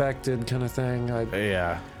infected kind of thing.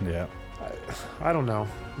 Yeah. I don't know.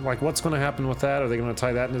 Like, what's going to happen with that? Are they going to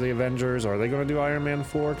tie that into the Avengers? Or are they going to do Iron Man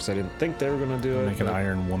 4? Because I didn't think they were going to do it. Make an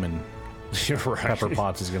Iron Woman. You're right. Pepper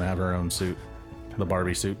Potts is going to have her own suit. The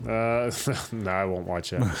Barbie suit. No, I won't watch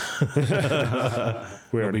that.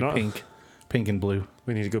 It'll be pink. Pink and blue.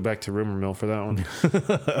 We need to go back to Rumor Mill for that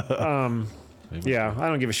one. Yeah, I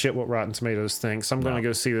don't give a shit what Rotten Tomatoes thinks. I'm going to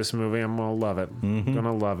go see this movie. I'm going to love it. I'm going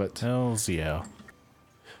to love it. Hells yeah.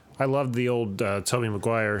 I loved the old Tobey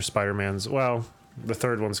Maguire Spider-Mans. Well, the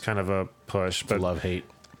third one's kind of a push. But love-hate.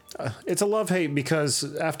 It's a love-hate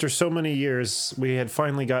because after so many years, we had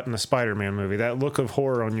finally gotten a Spider-Man movie. That look of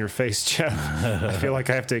horror on your face, Jeff. I feel like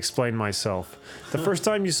I have to explain myself. The first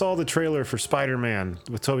time you saw the trailer for Spider-Man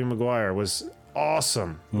with Tobey Maguire was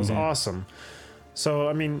awesome. It was awesome. So,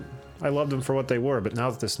 I mean, I loved them for what they were. But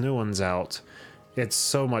now that this new one's out, it's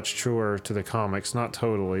so much truer to the comics. Not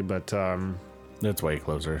totally, but... it's way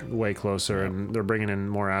closer. Way closer, and they're bringing in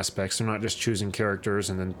more aspects. They're not just choosing characters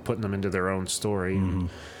and then putting them into their own story.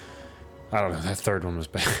 I don't know. That third one was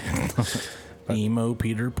bad. Emo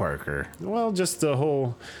Peter Parker. Well, just the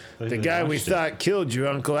whole... The guy we thought killed your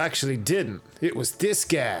uncle actually didn't. It was this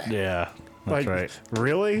guy. Yeah, that's right.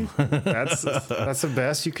 Really? That's the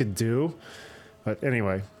best you could do? But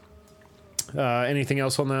anyway. Anything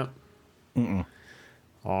else on that?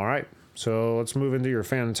 All right. So let's move into your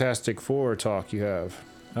Fantastic Four talk you have.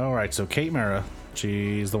 All right, so Kate Mara,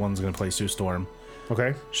 she's the one who's going to play Sue Storm.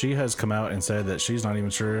 Okay. She has come out and said that she's not even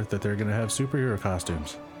sure that they're going to have superhero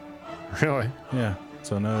costumes. Really? Yeah.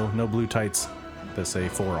 So no blue tights that say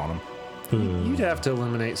 4 on them. You'd have to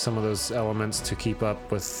eliminate some of those elements to keep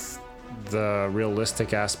up with the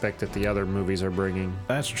realistic aspect that the other movies are bringing.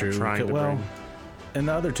 That's true. Trying to bring. In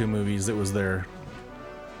the other 2 movies, it was their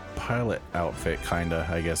pilot outfit, kinda.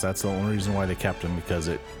 I guess that's the only reason why they kept them, because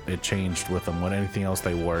it changed with them. When anything else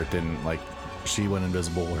they wore, it didn't. Like, she went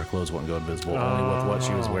invisible, her clothes wouldn't go invisible, only with what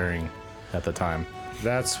she was wearing at the time.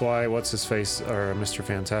 That's why what's his face, or Mr.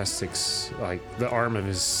 Fantastic's, like the arm of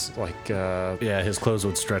his, like yeah, his clothes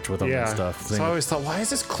would stretch with him and stuff. So I always thought, why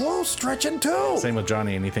is his clothes stretching too? Same with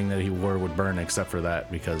Johnny. Anything that he wore would burn except for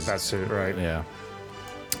that, because that's it, right? Yeah.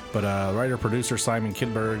 But writer producer Simon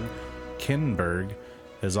Kinberg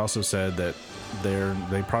has also said that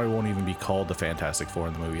they probably won't even be called the Fantastic Four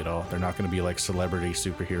in the movie at all. They're not going to be like celebrity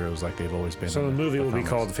superheroes like they've always been. So the movie will be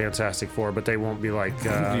called the Fantastic Four, but they won't be like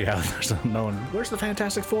yeah, there's no one. Where's the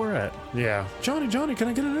Fantastic Four at? Yeah, Johnny, can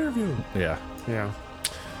I get an interview? Yeah.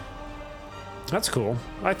 That's cool.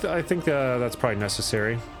 I think that's probably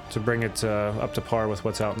necessary to bring it up to par with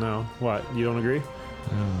what's out now. What, you don't agree?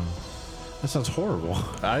 That sounds horrible.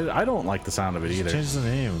 I don't like the sound of it either. Change the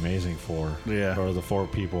name, Amazing Four. Yeah. Or the 4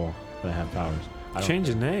 people that have powers. Change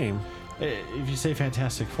the name? If you say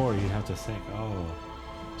Fantastic Four, you'd have to think, oh,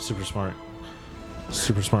 super smart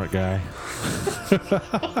guy.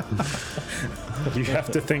 You have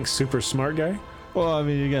to think super smart guy? Well, I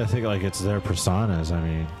mean, you got to think like it's their personas. I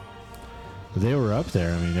mean, they were up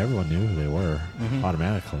there. I mean, everyone knew who they were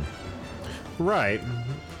automatically. Right.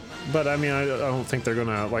 But I mean, I don't think they're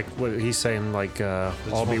gonna, like what he's saying, like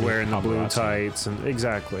I'll be wearing the blue tights, and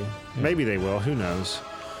exactly. Yeah. Maybe they will. Who knows?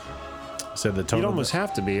 So the you'd almost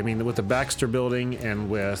have to be. I mean, with the Baxter Building and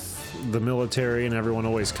with the military and everyone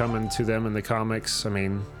always coming to them in the comics. I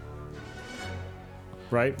mean,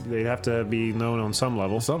 right? They'd have to be known on some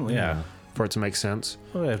level. Yeah. For it to make sense.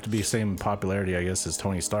 Well, they have to be same popularity, I guess, as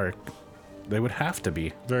Tony Stark. They would have to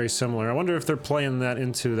be very similar. I wonder if they're playing that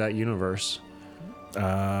into that universe.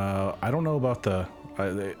 I don't know about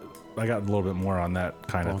I got a little bit more on that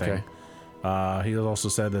kind of thing. He also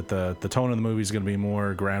said that the tone of the movie is going to be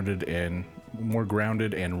more grounded and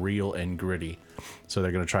real and gritty. So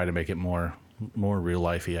they're going to try to make it more real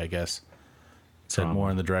lifey, I guess. Said more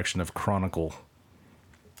in the direction of Chronicle.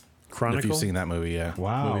 If you've seen that movie, yeah.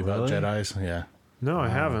 Wow, movie about really? Jedis, yeah. No, I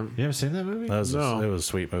haven't. You haven't seen that movie? It was a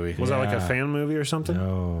sweet movie. Was that like a fan movie or something?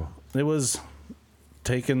 No. It was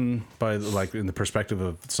taken by, like, in the perspective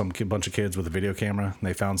of bunch of kids with a video camera. And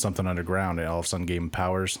they found something underground, and all of a sudden gave them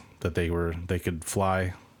powers that they could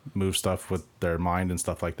fly, move stuff with their mind and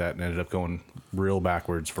stuff like that, and ended up going real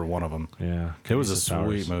backwards for one of them. Yeah, it was a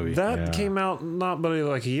sweet movie. That came out not but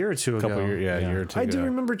like a year or two ago. A year or two I ago. do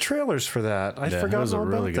remember trailers for that. I forgot it was all a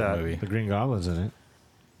really about good that. movie. The Green Goblin's in it.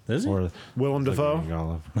 Is he? Or Willem Dafoe?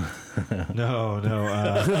 No.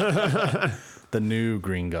 The new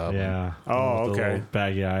Green Goblin. Yeah. Oh, the okay. little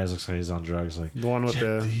baggy eyes. Looks like he's on drugs. Like the one with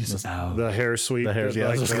the hair sweep. The hair. Yeah,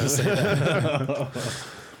 I was just gonna say that.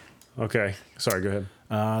 Okay. Sorry. Go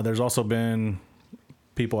ahead. There's also been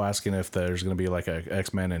people asking if there's going to be like a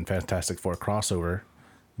X-Men and Fantastic Four crossover,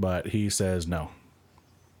 but he says no.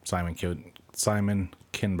 Simon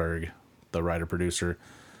Kinberg the writer-producer,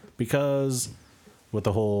 because with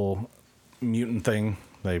the whole mutant thing,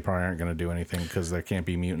 they probably aren't going to do anything because there can't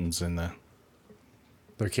be mutants in the...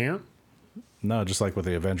 There can't? No, just like with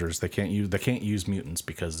the Avengers, they can't use mutants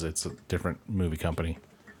because it's a different movie company.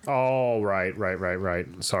 Oh, right.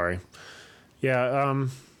 Sorry. Yeah,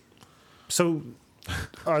 so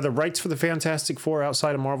are the rights for the Fantastic Four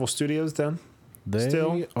outside of Marvel Studios then?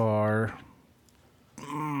 They are...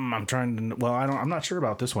 I'm trying to... Well, I'm not sure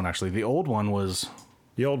about this one, actually. The old one was...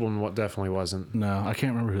 The old one definitely wasn't. No, I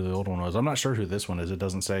can't remember who the old one was. I'm not sure who this one is. It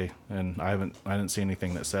doesn't say, and I didn't see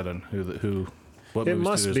anything that said on who. What it movie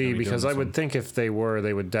must studio's be gonna because I doing would this think if they were,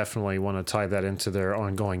 they would definitely want to tie that into their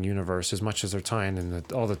ongoing universe as much as they're tying in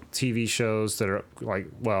all the TV shows that are like,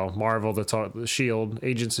 well, Marvel, the Shield,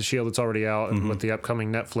 Agents of Shield, that's already out, and with the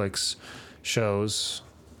upcoming Netflix shows,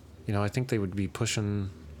 I think they would be pushing.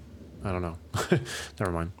 I don't know.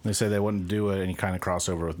 Never mind. They say they wouldn't do any kind of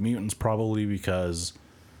crossover with mutants, probably because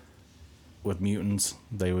with mutants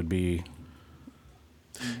they would be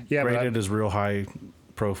rated as real high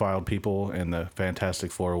profiled people, and the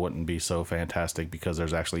Fantastic Four wouldn't be so fantastic because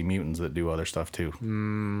there's actually mutants that do other stuff too.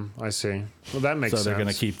 I see. Well, that makes sense. So they're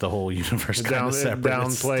going to keep the whole universe kind of separate. It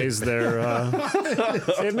downplays their.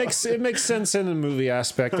 It makes sense in the movie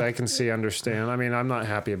aspect. I can understand. I mean, I'm not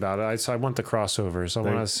happy about it. I want the crossovers. I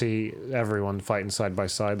want to see everyone fighting side by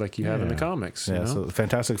side like you have in the comics. Yeah. You know? So the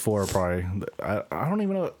Fantastic Four are probably. I don't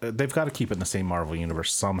even know. They've got to keep it in the same Marvel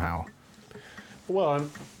universe somehow. Well,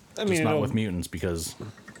 I mean, just not with mutants because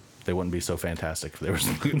they wouldn't be so fantastic if there was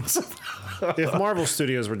mutants. If Marvel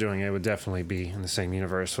Studios were doing it, it would definitely be in the same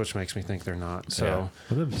universe, which makes me think they're not. So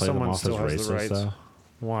someone still has the rights. Though.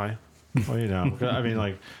 Why? Well, I mean,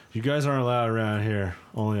 like, you guys aren't allowed around here.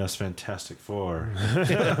 Only us Fantastic Four.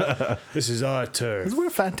 This is our turf. We're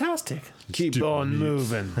fantastic. Keep on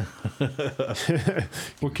moving.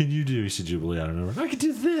 What can you do? You see Jubilee out of nowhere. I can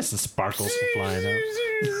do this. And sparkles flying out.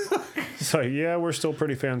 It's like, yeah, we're still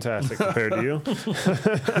pretty fantastic compared to you.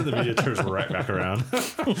 The media turns right back around.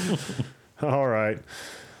 All right.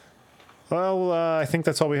 Well, I think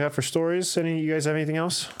that's all we have for stories. You guys have anything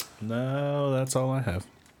else? No, that's all I have.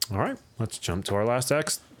 All right. Let's jump to our last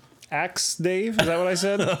axe. Axe Dave? Is that what I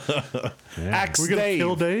said? Axe We're gonna Dave.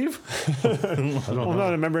 kill Dave? Well,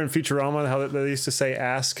 no, remember in Futurama how they used to say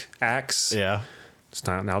axe? Yeah. It's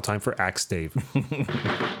now time for Axe Dave.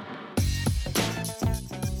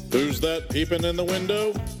 Who's that peeping in the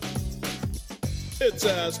window? It's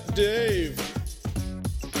Ask Dave.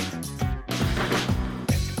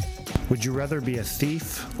 Would you rather be a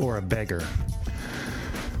thief or a beggar?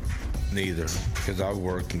 Neither, because I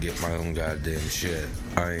work and get my own goddamn shit.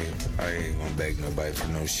 I ain't gonna beg nobody for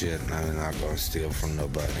no shit, and I'm not gonna steal from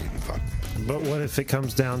nobody. Fuck. But what if it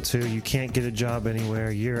comes down to you can't get a job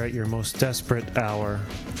anywhere, you're at your most desperate hour,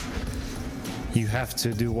 you have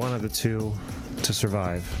to do one of the two to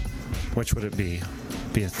survive? Which would it be?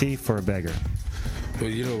 Be a thief or a beggar? Well,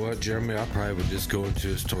 you know what, Jeremy? I probably would just go into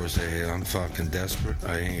a store and say, hey, I'm fucking desperate.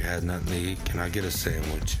 I ain't had nothing to eat. Can I get a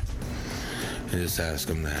sandwich? And just ask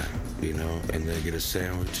them that, and then get a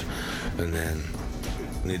sandwich, and then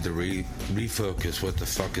need to refocus what the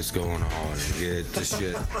fuck is going on and get the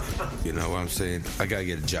shit. You know what I'm saying? I gotta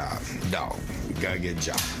get a job. Dog, you gotta get a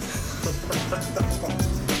job.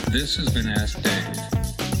 This has been Ask Dave.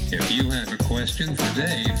 If you have a question for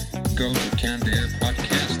Dave, go to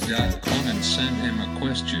cannedairpodcast.com and send him a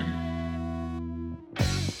question.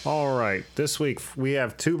 All right, this week we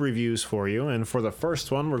have 2 reviews for you, and for the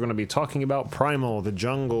first one, we're going to be talking about Primal, the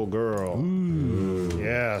Jungle Girl. Ooh.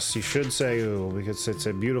 Yes, you should say ooh, because it's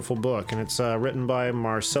a beautiful book, and it's written by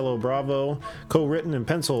Marcelo Bravo, co-written and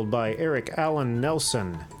penciled by Eric Allen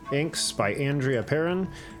Nelson, inks by Andrea Perrin,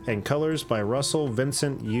 and colors by Russell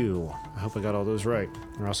Vincent Yu. I hope I got all those right.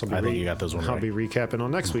 Or else I think you got those ones right. I'll be recapping on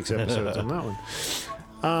next week's episodes on that one.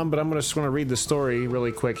 But I'm just going to read the story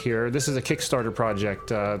really quick here. This is a Kickstarter project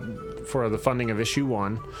for the funding of issue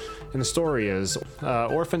 1. And the story is,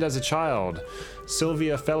 orphaned as a child,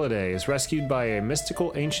 Sylvia Felidae is rescued by a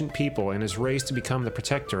mystical ancient people and is raised to become the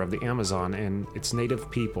protector of the Amazon and its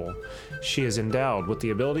native people. She is endowed with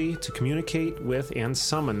the ability to communicate with and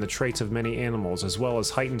summon the traits of many animals, as well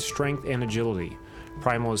as heightened strength and agility.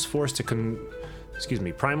 Primal is forced to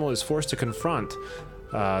confront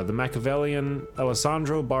the Machiavellian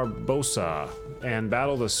Alessandro Barbossa and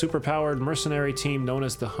battle the superpowered mercenary team known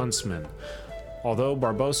as the Huntsmen. Although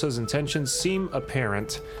Barbossa's intentions seem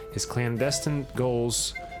apparent, his clandestine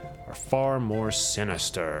goals are far more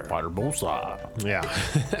sinister. Barbossa. Yeah.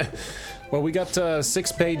 Well, we got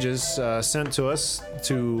 6 pages sent to us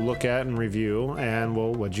to look at and review, and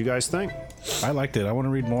well, what'd you guys think? I liked it. I want to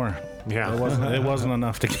read more. Yeah. It wasn't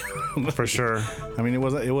enough to get, for sure. I mean, it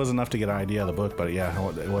was enough to get an idea of the book, but yeah,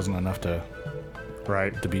 it wasn't enough to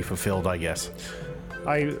be fulfilled, I guess.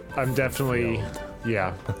 I'm definitely,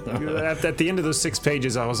 yeah. At the end of those 6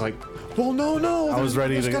 pages, I was like, well, no. I was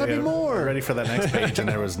ready there's to gotta be more. ready for that next page, and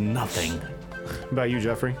there was nothing. What about you,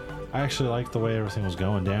 Jeffrey? I actually liked the way everything was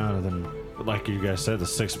going down, and then, like you guys said, the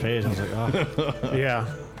 6th page, I was like, oh. Yeah.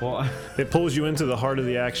 Well, it pulls you into the heart of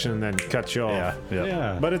the action and then cuts you off.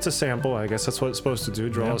 Yeah. But it's a sample. I guess that's what it's supposed to do.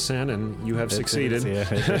 Draw us in, and you have succeeded.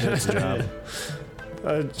 It's a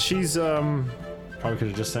job. She's probably could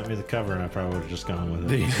have just sent me the cover, and I probably would have just gone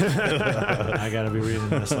with it. I gotta be reading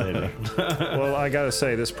this later. Well, I gotta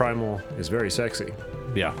say, this Primal is very sexy.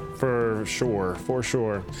 Yeah, for sure.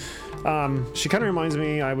 She kind of reminds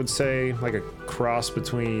me, I would say, like a cross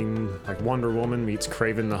between like Wonder Woman meets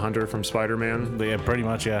Kraven the Hunter from Spider-Man. Yeah, pretty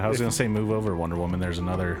much. Yeah, I was gonna say move over Wonder Woman. There's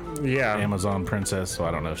another Amazon princess. So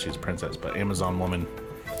I don't know if she's a princess, but Amazon woman.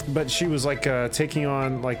 But she was like taking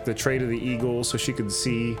on like the trait of the eagle, so she could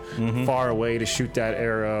see far away to shoot that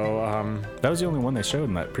arrow. That was the only one they showed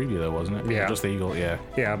in that preview, though, wasn't it? Yeah, just the eagle. Yeah.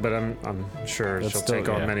 Yeah, but I'm sure she'll take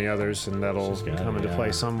on many others, and that'll come into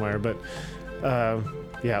play somewhere. But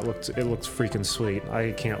yeah, it looked freaking sweet.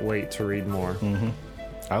 I can't wait to read more.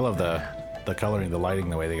 I love the coloring, the lighting,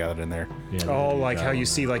 the way they got it in there. Yeah, like how you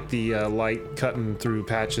see like the light cutting through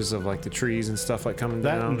patches of like the trees and stuff like coming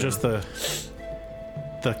down. And just the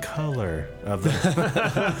color of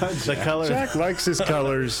the color. Jack likes his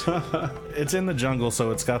colors. It's in the jungle,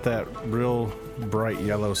 so it's got that real bright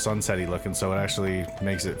yellow sunsetty looking, so it actually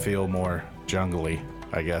makes it feel more jungly,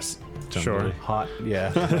 I guess. Sure. Hot,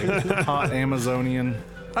 yeah. Like hot Amazonian.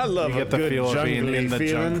 I love you get the feel of being in the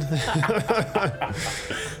feeling.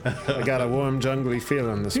 I got a warm jungly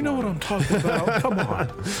feeling this morning. You know what I'm talking about? Come on.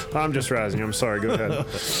 I'm just razzing. I'm sorry. Go ahead.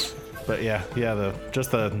 But yeah,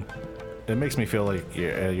 it makes me feel like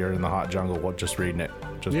you're in the hot jungle just reading it.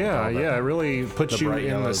 Just it really puts you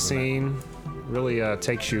in the scene. Really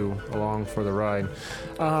takes you along for the ride.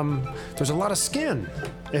 There's a lot of skin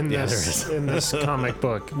in this comic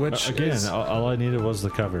book, which again, all I needed was the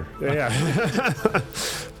cover. Yeah.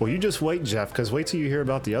 Well, you just wait, Jeff, because wait till you hear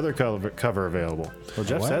about the other cover available. Well,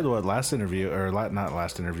 Jeff said last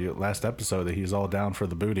episode that he's all down for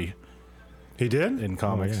the booty. He did in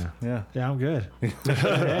comics. Yeah, I'm good.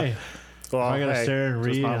 Hey. Well, I gotta stare and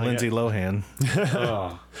read. Not Lindsay Lohan.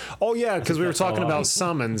 Oh yeah, because we were talking about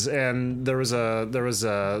summons, and there was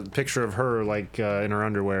a picture of her like in her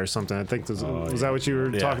underwear or something. I think was that what you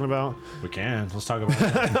were talking about? We can. Let's talk about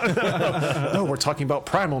that. No, we're talking about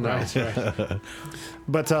Primal now. Right.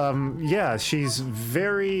 But she's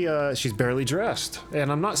she's barely dressed, and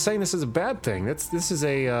I'm not saying this is a bad thing. This is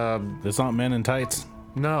a. It's not men in tights.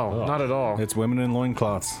 No, not at all. It's women in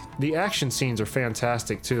loincloths. The action scenes are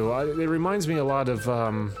fantastic too. It reminds me a lot of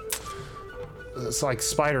it's like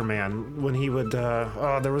Spider-Man when he would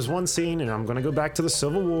there was one scene, and I'm gonna go back to the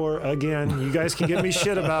Civil War again. You guys can give me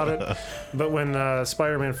shit about it, but when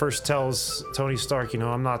Spider-Man first tells Tony Stark,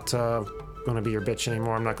 I'm not gonna be your bitch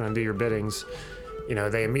anymore, I'm not gonna do your biddings,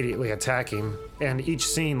 they immediately attack him, and each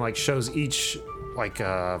scene like shows each like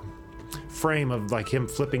frame of like him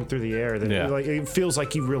flipping through the air like it feels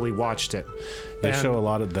like you really watched it. They show a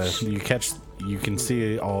lot of you can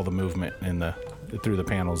see all the movement through the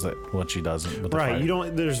panels that what she does with the fight.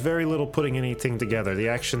 There's very little putting anything together. The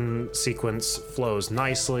action sequence flows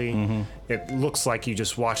nicely. It looks like you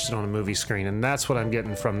just watched it on a movie screen, and that's what I'm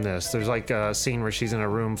getting from this. There's like a scene where she's in a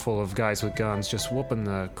room full of guys with guns just whooping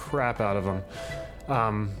the crap out of them.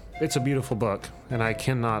 It's a beautiful book, and I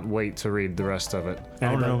cannot wait to read the rest of it. I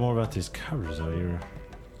want to know more about these covers, though.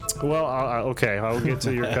 Well, okay, I'll get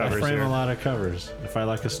to your covers. I frame here. a lot of covers. If I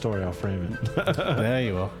like a story, I'll frame it. There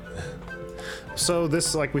you will. So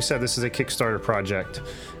this, like we said, this is a Kickstarter project,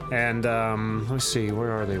 and let's see,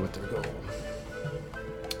 where are they with their goal?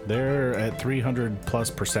 They're at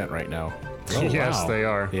 300+% right now. Oh, yes, they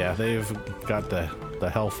are. Yeah, they've got the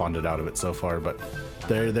hell funded out of it so far, but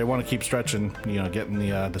they want to keep stretching, getting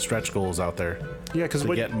the stretch goals out there. Yeah, because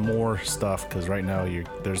we get more stuff. Because right now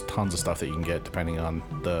there's tons of stuff that you can get depending on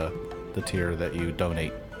the tier that you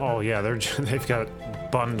donate. Oh yeah, they've got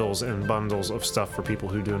bundles and bundles of stuff for people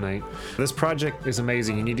who donate. This project is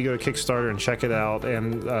amazing. You need to go to Kickstarter and check it out.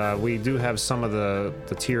 And we do have some of the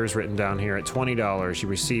tiers written down here. At $20, you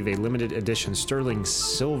receive a limited edition sterling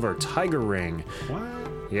silver tiger ring. What?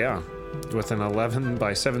 Yeah, with an 11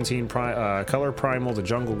 by 17 color Primal The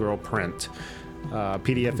Jungle Girl print.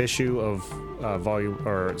 PDF issue of a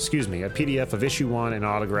PDF of issue 1 and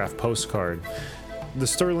autographed postcard. The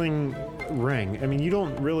sterling ring, I mean, you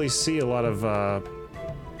don't really see a lot of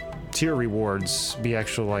tier rewards be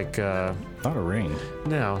actual like? Not a ring.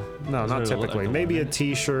 No, not typically. Maybe a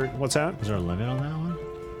T-shirt. What's that? Is there a limit on that one?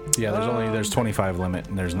 Yeah, there's 25 limit,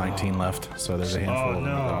 and there's 19 left, so there's a handful of them to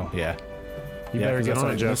go. Yeah. You better get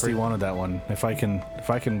on it, Jeffrey. Misty wanted that one. If I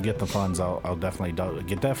can get the funds, I'll definitely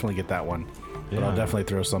get that one. But I'll definitely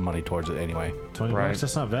throw some money towards it anyway. $20,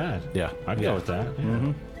 that's not bad. Yeah, I'd go with that. Yeah.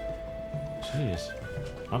 Mm-hmm. Jeez,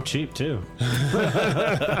 I'm cheap too.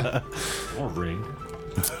 Or ring.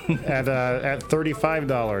 At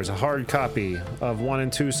 $35, a hard copy of 1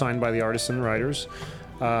 and 2 signed by the artists and writers.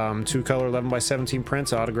 2 color 11x17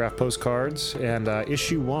 prints, autographed postcards, and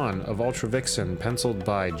issue 1 of Ultra Vixen, penciled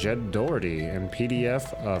by Jed Doherty, and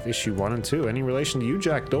PDF of issue 1 and 2. Any relation to you,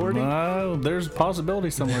 Jack Doherty? No, there's a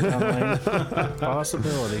possibility somewhere down the lane.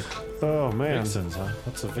 Possibility. Oh, man. Vixens, huh?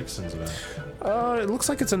 What's the Vixens about? It looks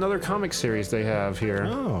like it's another comic series they have here.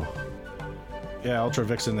 Oh. Yeah, Ultra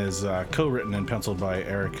Vixen is co-written and penciled by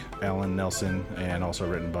Eric Allen Nelson, and also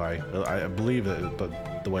written by, I believe that,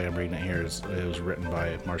 but the way I'm reading it here is it was written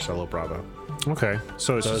by Marcelo Bravo. Okay,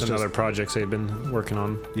 so it's just another project they've been working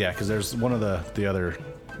on. Yeah, because there's one of the other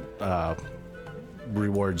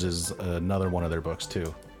rewards is another one of their books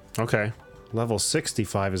too. Okay, level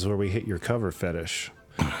 65 is where we hit your cover fetish.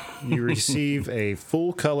 You receive a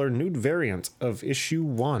full color nude variant of issue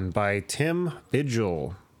 1 by Tim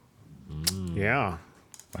Vigil. Yeah.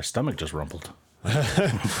 My stomach just rumbled. Your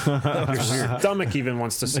stomach even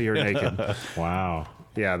wants to see her naked. Wow.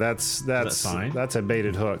 Yeah, that's a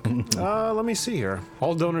baited hook. Let me see here.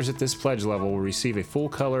 All donors at this pledge level will receive a full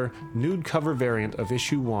color nude cover variant of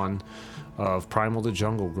issue 1 of Primal the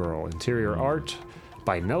Jungle Girl. Interior art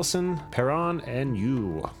by Nelson, Perron, and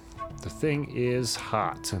you. The thing is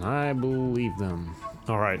hot, and I believe them.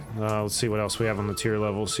 All right, let's see what else we have on the tier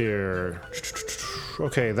levels here.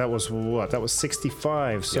 Okay, that was what? That was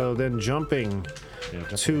 65. So then jumping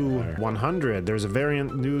to 100, there's a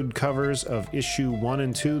variant nude covers of issue 1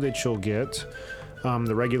 and 2 that you'll get.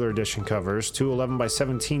 The regular edition covers, 2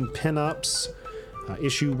 11x17 pinups,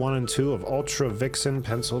 issue 1 and 2 of Ultra Vixen,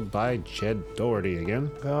 penciled by Jed Doherty again.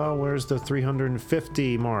 Where's the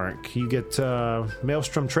 350 mark? You get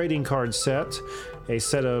Maelstrom trading card set, a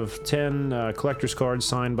set of 10 collector's cards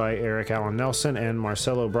signed by Eric Allen Nelson and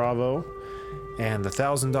Marcelo Bravo. And the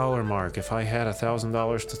 $1,000 mark. If I had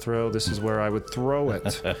 $1,000 to throw, this is where I would throw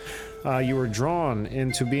it. You were drawn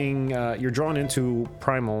into you're drawn into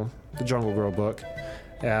Primal, the Jungle Girl book,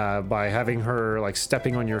 by having her like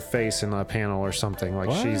stepping on your face in a panel or something. Like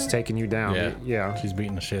she's taking you down. Yeah. She's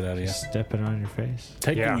beating the shit out of you. Stepping on your face?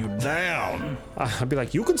 Taking you down. I'd be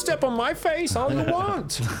like, you can step on my face all you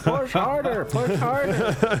want. Push harder. Push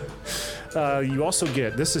harder. You also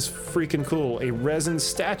get, this is freaking cool, a resin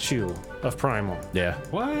statue of Primal. Yeah.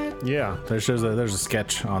 What? Yeah. There's a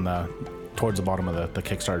sketch on towards the bottom of the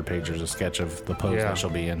Kickstarter page. There's a sketch of the pose that she'll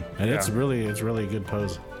be in, and it's really a good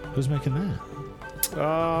pose. Who's making that?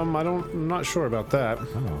 I'm not sure about that.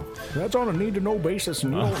 Oh. That's on a need-to-know basis,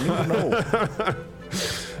 and you don't need to know.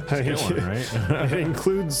 It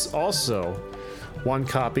includes also 1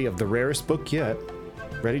 copy of the rarest book yet.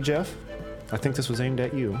 Ready, Jeff? I think this was aimed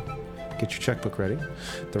at you. Get your checkbook ready.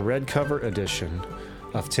 The red cover edition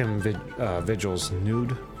of Tim Vigil's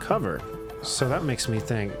nude cover. So that makes me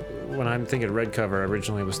think, when I'm thinking red cover, I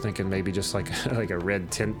originally was thinking maybe just like a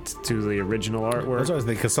red tint to the original artwork. That's what I was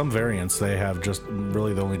thinking, because some variants, they have just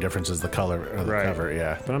really the only difference is the color of the cover,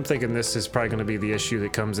 yeah. But I'm thinking this is probably going to be the issue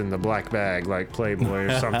that comes in the black bag, like Playboy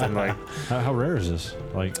or something like. How rare is this?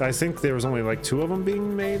 Like, I think there was only like 2 of them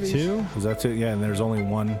being made. 2? Is that 2? Yeah, and there's only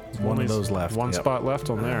one of those left. One spot left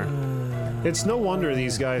on there. It's no wonder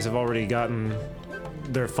these guys have already gotten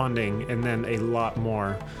their funding and then a lot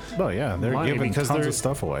more. Oh yeah, they're giving tons of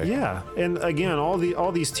stuff away. Yeah, and again, all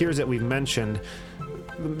these tiers that we've mentioned,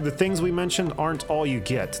 the things we mentioned aren't all you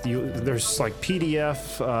get. There's like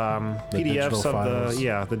PDFs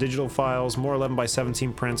of the digital files, more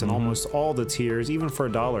 11x17 prints, and almost all the tiers. Even for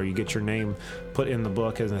 $1, you get your name put in the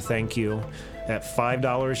book as a thank you. At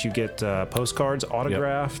 $5, you get postcards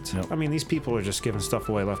autographed. Yep. I mean, these people are just giving stuff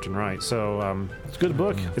away left and right. So it's a good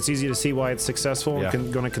book. It's easy to see why it's successful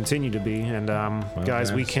and going to continue to be. And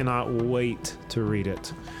guys, we cannot wait to read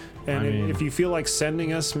it. And if you feel like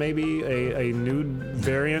sending us maybe a nude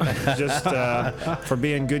variant just for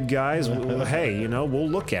being good guys, hey, we'll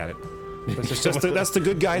look at it. That's the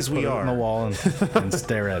good guys we are. Put it on the wall and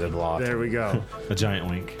stare at it a lot. There we go. A giant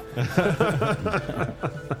wink. I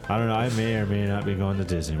don't know. I may or may not be going to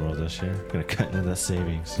Disney World this year. Gonna cut into the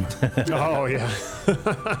savings. Oh yeah. It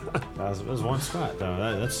was 1 spot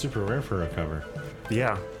though. That's super rare for a cover.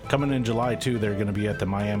 Yeah. Coming in July, too, they're going to be at the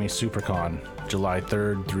Miami SuperCon, July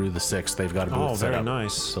 3rd through the 6th. They've got a booth set very up.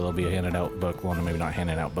 nice. So they'll be handing out book. Well, maybe not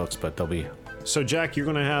handing out books, but they'll be... So, Jack, you're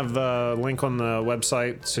going to have a link on the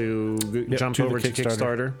website to jump to the over to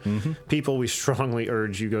Kickstarter. Mm-hmm. People, we strongly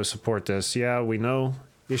urge you go support this. Yeah, we know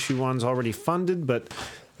issue 1's already funded, but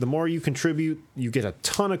the more you contribute, you get a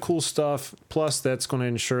ton of cool stuff. Plus, that's going to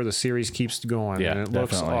ensure the series keeps going. Yeah, and it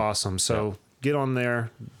looks definitely. awesome. So, get on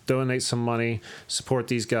there, donate some money, support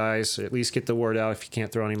these guys. At least get the word out if you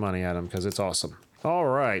can't throw any money at them, because it's awesome. All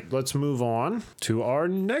right, let's move on to our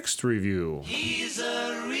next review. He's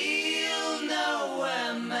a real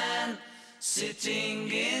nowhere man,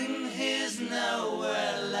 sitting in his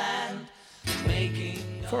nowhere land, making...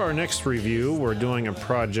 For our next review, we're doing a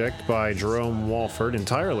project by Jerome Walford,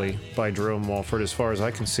 entirely by Jerome Walford, as far as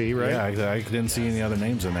I can see, right? Yeah, I didn't see any other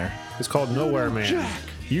names in there. It's called Nowhere Man. Jack.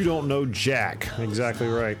 You don't know Jack. Exactly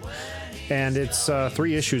right. And it's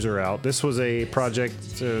 3 issues are out. This was a project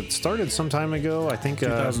started some time ago. I think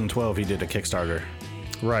 2012 he did a Kickstarter.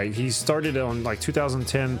 Right. He started on like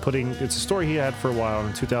 2010 it's a story he had for a while.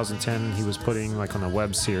 In 2010 he was putting like on a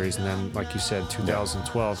web series, and then like you said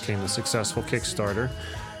 2012 came the successful Kickstarter,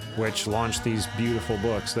 which launched these beautiful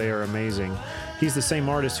books. They are amazing. He's the same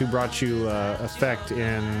artist who brought you Effect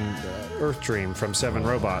in Earth Dream from Seven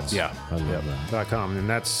Robots. Yeah. I love that. .com, and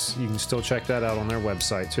you can still check that out on their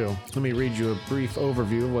website too. Let me read you a brief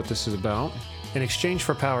overview of what this is about. In exchange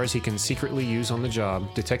for powers he can secretly use on the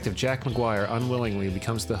job, Detective Jack McGuire unwillingly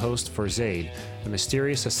becomes the host for Zaid, a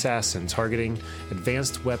mysterious assassin targeting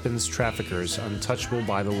advanced weapons traffickers untouchable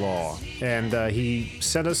by the law. And he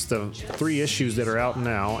sent us the 3 issues that are out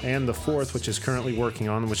now, and the 4th, which is currently working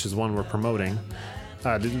on, which is one we're promoting.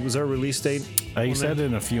 Was there a release date? He said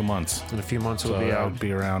in a few months. In a few months it'll So be it out. would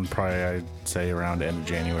be around, probably, I'd say around the end of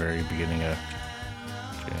January, beginning of...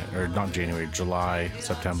 Or not January, July,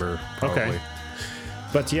 September, probably. Okay.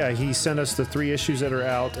 But yeah, he sent us the 3 issues that are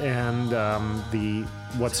out and the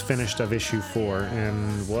what's finished of issue 4,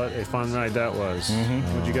 and what a fun ride that was.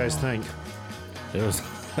 What'd you guys think? It was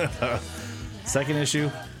second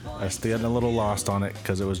issue. I was getting a little lost on it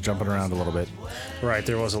because it was jumping around a little bit. Right,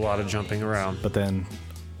 there was a lot of jumping around. But then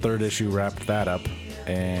 3rd issue wrapped that up,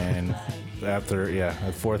 and after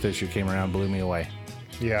the 4th issue came around, blew me away.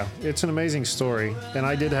 Yeah, it's an amazing story, and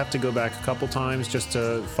I did have to go back a couple times just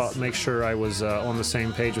to make sure I was on the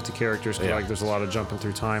same page with the characters. 'Cause, like, there's a lot of jumping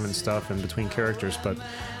through time and stuff in between characters, but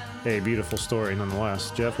a beautiful story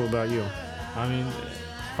nonetheless. Jeff, what about you? I mean,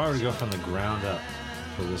 if I were to go from the ground up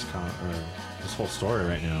for this this whole story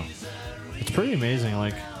right now, it's pretty amazing.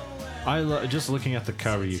 Like, just looking at the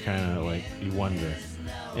cover, you kind of you wonder.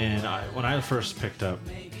 And when I first picked up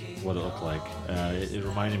what it looked like, it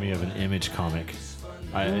reminded me of an Image comic.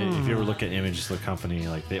 If you ever look at Image, the company,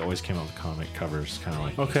 like, they always came out with comic covers, kind of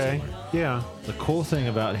like Okay, similar. yeah. The cool thing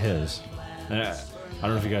about his, and I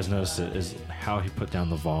don't know if you guys noticed it, is how he put down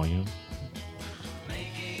the volume.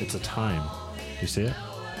 It's a time. You see it?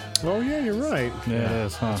 Oh yeah, you're right. Yeah, it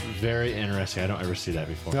is, huh? It's very interesting. I don't ever see that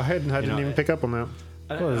before. I didn't even pick up on that.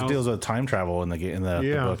 Well, it deals with time travel in the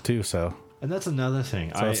the book too, so. And that's another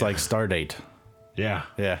thing. So it's like Stardate. Yeah.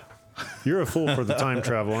 Yeah. You're a fool for the time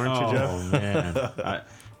travel, aren't you, Jeff? Oh man!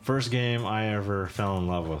 First game I ever fell in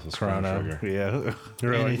love with was Chrono Trigger. Yeah.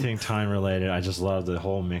 Really? Anything time related, I just love the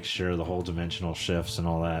whole mixture, the whole dimensional shifts, and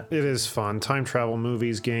all that. It is fun. Time travel,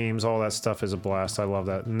 movies, games, all that stuff is a blast. I love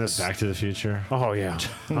that. And this Back to the Future. Oh yeah,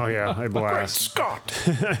 oh yeah, a blast. Scott.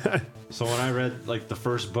 So when I read the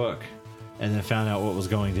first book, and then found out what was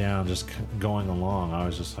going down, just going along, I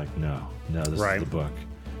was just like, no, this is the book.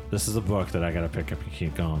 This is a book that I got to pick up and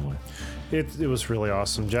keep going with. It was really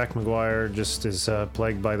awesome. Jack McGuire just is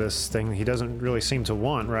plagued by this thing he doesn't really seem to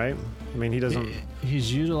want, right? I mean, he doesn't...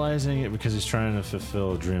 He's utilizing it because he's trying to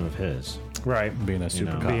fulfill a dream of his. Right. Being a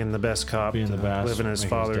super cop. Being the best cop. Being the best. Living his making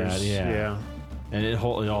father's... his dad, yeah. And it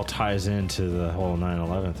all ties into the whole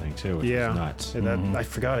 9/11 thing, too, which is nuts. I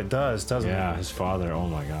forgot it does, doesn't it? Yeah, his father, oh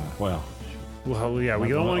my God. Well, yeah, we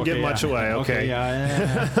don't want to give much away, okay?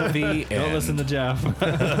 Don't listen to Jeff.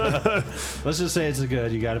 Let's just say it's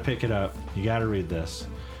good. You got to pick it up. You got to read this.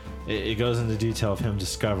 It goes into detail of him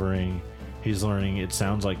discovering, he's learning. It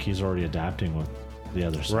sounds like he's already adapting with the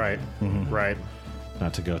other side. Right, right.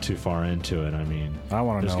 not to go too far into it. I mean, I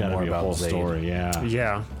want to there's know gotta more be a about whole Zayd. story. Yeah.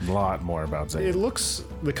 Yeah. A lot more about Zayd.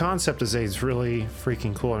 The concept of Zayd's really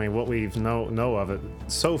freaking cool. I mean, what we know of it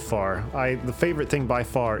so far, the favorite thing by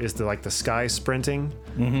far is the sky sprinting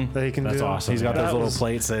that he can do. That's awesome. He's got those little was-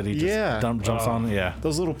 plates that he just Yeah. jumps on. Yeah.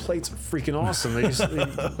 Those little plates are freaking awesome. They just, you can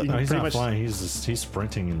No, he's pretty not much, flying. He's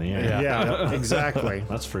sprinting in the air. yeah, exactly.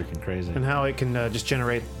 That's freaking crazy. And how it can just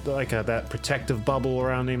generate that protective bubble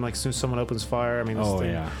around him, like as soon as someone opens fire. I mean, this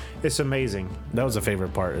thing, yeah. it's amazing. That was the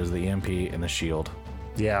favorite part is the EMP and the shield.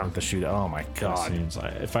 Yeah. The shoot. Oh my Those god. scenes,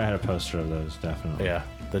 if I had a poster of those, definitely. Yeah.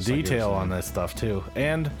 The Just like you were detail saying. on this stuff too,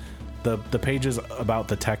 and the pages about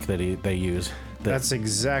the tech that they use. That's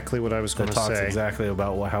exactly what I was going That to talks say. exactly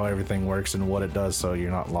about how everything works and what it does, so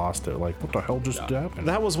you're not lost at like what the hell just happened.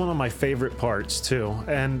 That was one of my favorite parts too.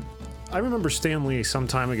 And I remember Stan Lee some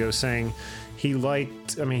time ago saying he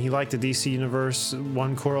liked the DC universe.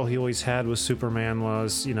 One quarrel he always had with Superman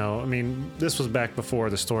was, this was back before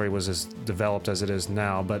the story was as developed as it is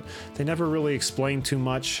now, but they never really explained too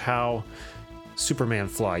much how Superman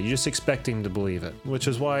fly. You just expect him to believe it, which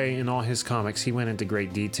is why in all his comics he went into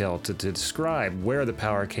great detail to describe where the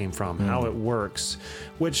power came from, how it works,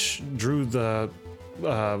 which drew the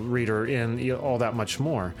reader in all that much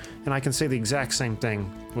more. And I can say the exact same thing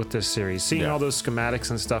with this series. Seeing all those schematics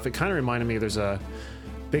and stuff, it kind of reminded me there's a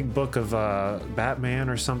big book of Batman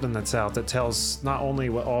or something that's out that tells not only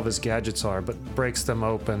what all of his gadgets are, but breaks them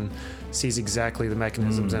open, sees exactly the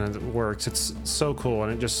mechanisms and it works. It's so cool,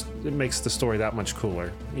 and it makes the story that much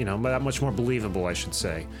cooler, that much more believable, I should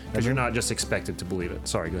say, because you're not just expected to believe it.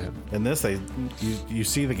 Sorry, go ahead. In this, you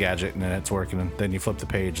see the gadget and then it's working, and then you flip the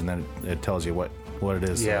page and then it tells you what it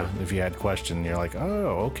is. Yeah. So if you had a question, you're like,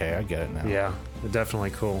 oh, okay, I get it now. Yeah,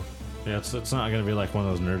 definitely cool. Yeah, it's not going to be like one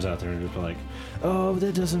of those nerds out there who just be like, oh,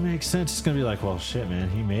 that doesn't make sense. It's going to be like, well, shit, man,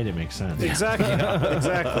 he made it make sense. Exactly.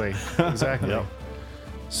 Exactly. Yep.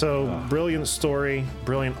 So, brilliant story,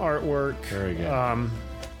 brilliant artwork. Very good. I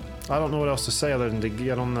don't know what else to say other than to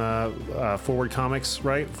get on the Forward Comics,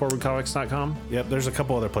 right? ForwardComics.com. Yep, there's a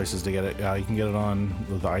couple other places to get it. You can get it on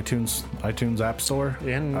the iTunes App Store.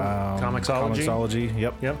 And Comixology. Comixology,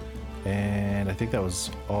 yep. And I think that was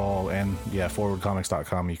all. And yeah,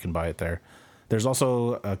 forwardcomics.com, you can buy it there. There's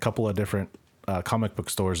also a couple of different comic book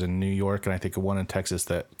stores in New York, and I think one in Texas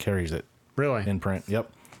that carries it. Really? In print, yep.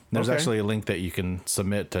 There's Okay. actually a link that you can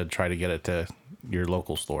submit to try to get it to your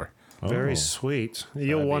local store. Very sweet.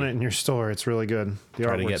 You'll want it in your store. It's really good. The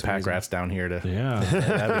Try to artwork's get Pack amazing. Rats down here to. Yeah.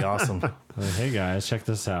 That'd be awesome. Like, hey, guys, check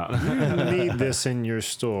this out. You need this in your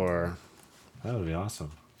store. That would be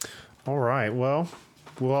awesome. All right. Well,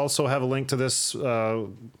 we'll also have a link to this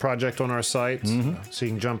project on our site, so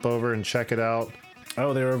you can jump over and check it out.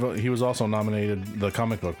 Oh, he was also nominated. The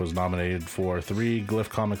comic book was nominated for 3 Glyph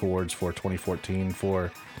Comic Awards for 2014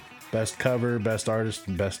 for Best Cover, Best Artist,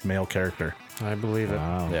 and Best Male Character. I believe it.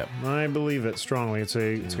 Wow. Yep. I believe it strongly. It's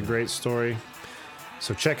a great story.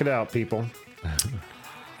 So check it out, people.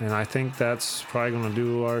 And I think that's probably going to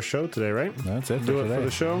do our show today, right? That's it. Do for it today. for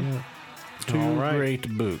the show. Yeah. Two All right.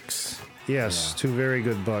 great books. Yes, 2 very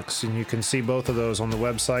good books. And you can see both of those on the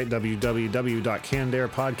website,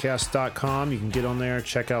 www.cannedairpodcast.com. You can get on there,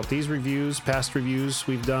 check out these reviews, past reviews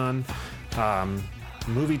we've done,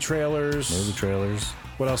 movie trailers.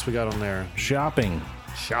 What else we got on there? Shopping.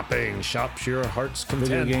 Shop your heart's content.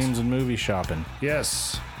 Video games and movie shopping.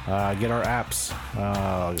 Yes. Get our apps.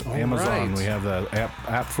 Amazon. right. We have the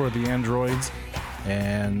app for the Androids.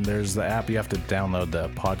 And there's the app. You have to download the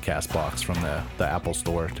podcast box from the Apple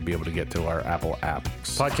Store to be able to get to our Apple apps.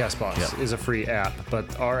 Podcast Box is a free app,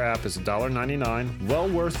 but our app is $1.99. Well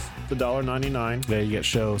worth the $1.99. Yeah, you get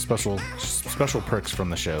special perks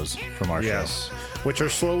from the shows from our Yes, which are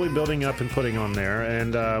slowly building up and putting on there.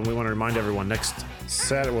 And we want to remind everyone this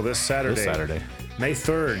Saturday, May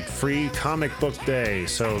 3rd, free comic book day.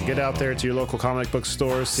 So get out there to your local comic book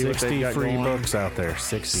stores, see what they've 60 got free going. books out there.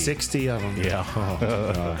 60 of them. Yeah.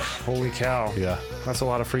 Holy cow. Yeah. That's a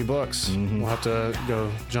lot of free books. We'll have to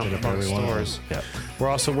go jump in our stores. Yep. We're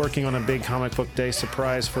also working on a big comic book day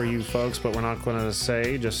surprise for you folks, but we're not going to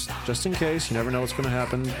say just in case. You never know what's going to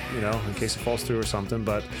happen, in case it falls through or something.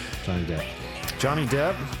 But Johnny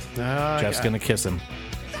Depp. Jeff's going to kiss him.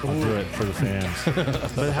 I'll do it for the fans.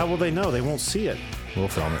 But how will they know? They won't see it. We'll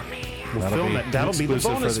film it. We'll film it. That'll be the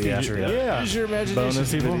exclusive bonus for the app, feature. yeah. Yeah. Use your imagination,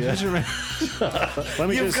 Bonus people. video. Use your Let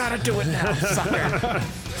me You've got to do it now, sucker.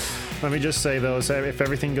 Let me just say, though, if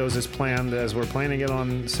everything goes as planned, as we're planning it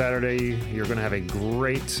on Saturday, you're going to have a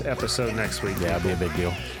great episode next week. Yeah, it'll be a big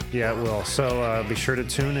deal. Yeah, it will. So be sure to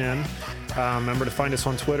tune in. Remember to find us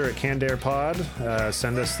on Twitter at CannedAirPod.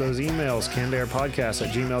 Send us those emails,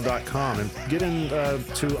 CannedAirPodcast@gmail.com, and get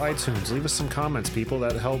into iTunes. Leave us some comments, people.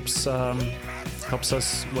 That helps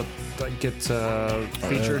us get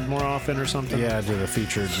featured more often or something. Yeah, do the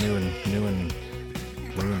featured new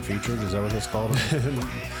and featured. Is that what it's called?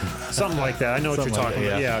 Something like that. I know what you're talking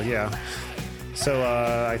about. Yeah. So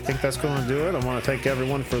I think that's going to do it. I want to thank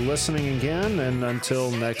everyone for listening again. And until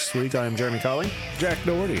next week, I am Jeremy Colley. Jack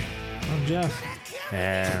Doherty. I'm Jeff.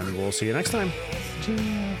 And we'll see you next time. You've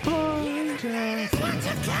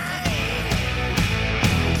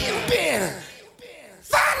been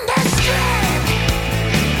thunderstruck.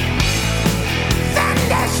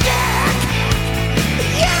 Thunderstruck.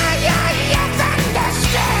 Yeah,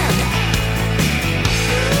 thunderstruck.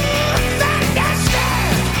 Thunderstruck.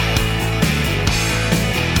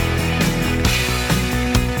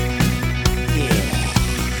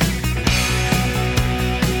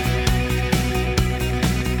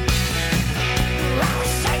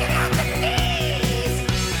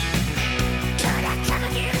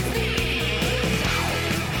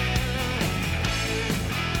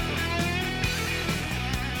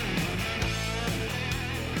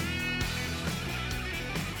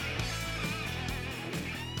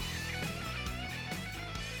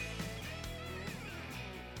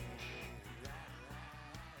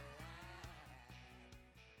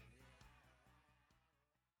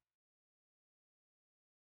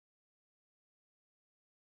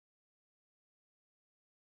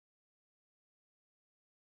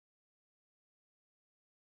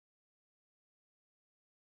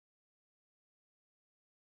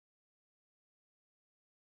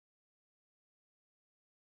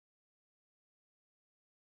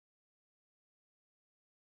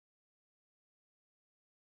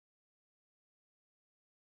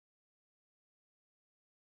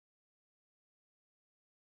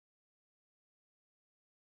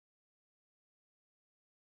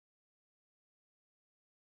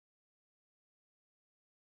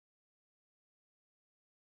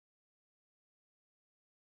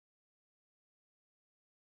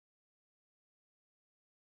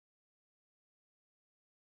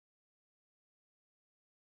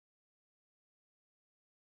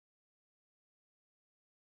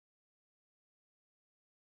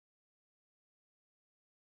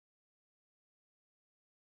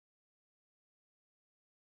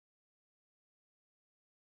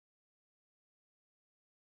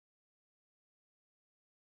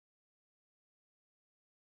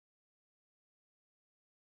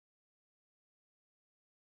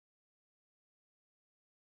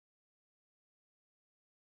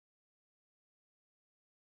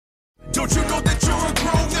 Don't you know that you're a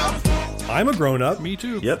grown-up? I'm a grown-up. Me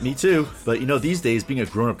too. Yep, me too. But these days, being a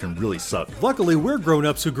grown-up can really suck. Luckily, we're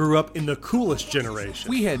grown-ups who grew up in the coolest generation.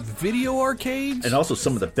 We had video arcades. And also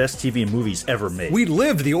some of the best TV and movies ever made. We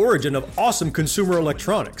lived the origin of awesome consumer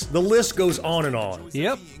electronics. The list goes on and on.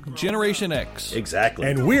 Yep, Generation X. Exactly.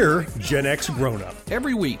 And we're Gen X grown-up.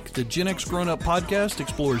 Every week, the Gen X Grown Up podcast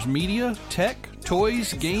explores media, tech,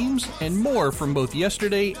 toys, games, and more from both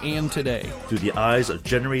yesterday and today. Through the eyes of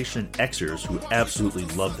Generation Xers who absolutely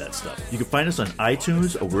love that stuff. You can find us on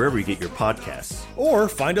iTunes or wherever you get your podcasts. Or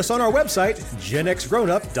find us on our website,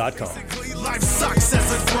 genxgrownup.com. Life sucks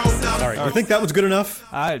as a grown-up. All right, you think that was good enough?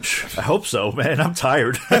 I hope so, man. I'm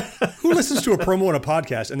tired. Who listens to a promo on a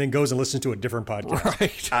podcast and then goes and listens to a different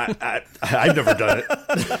podcast? Right. I've never done it.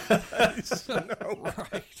 No.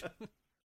 Right.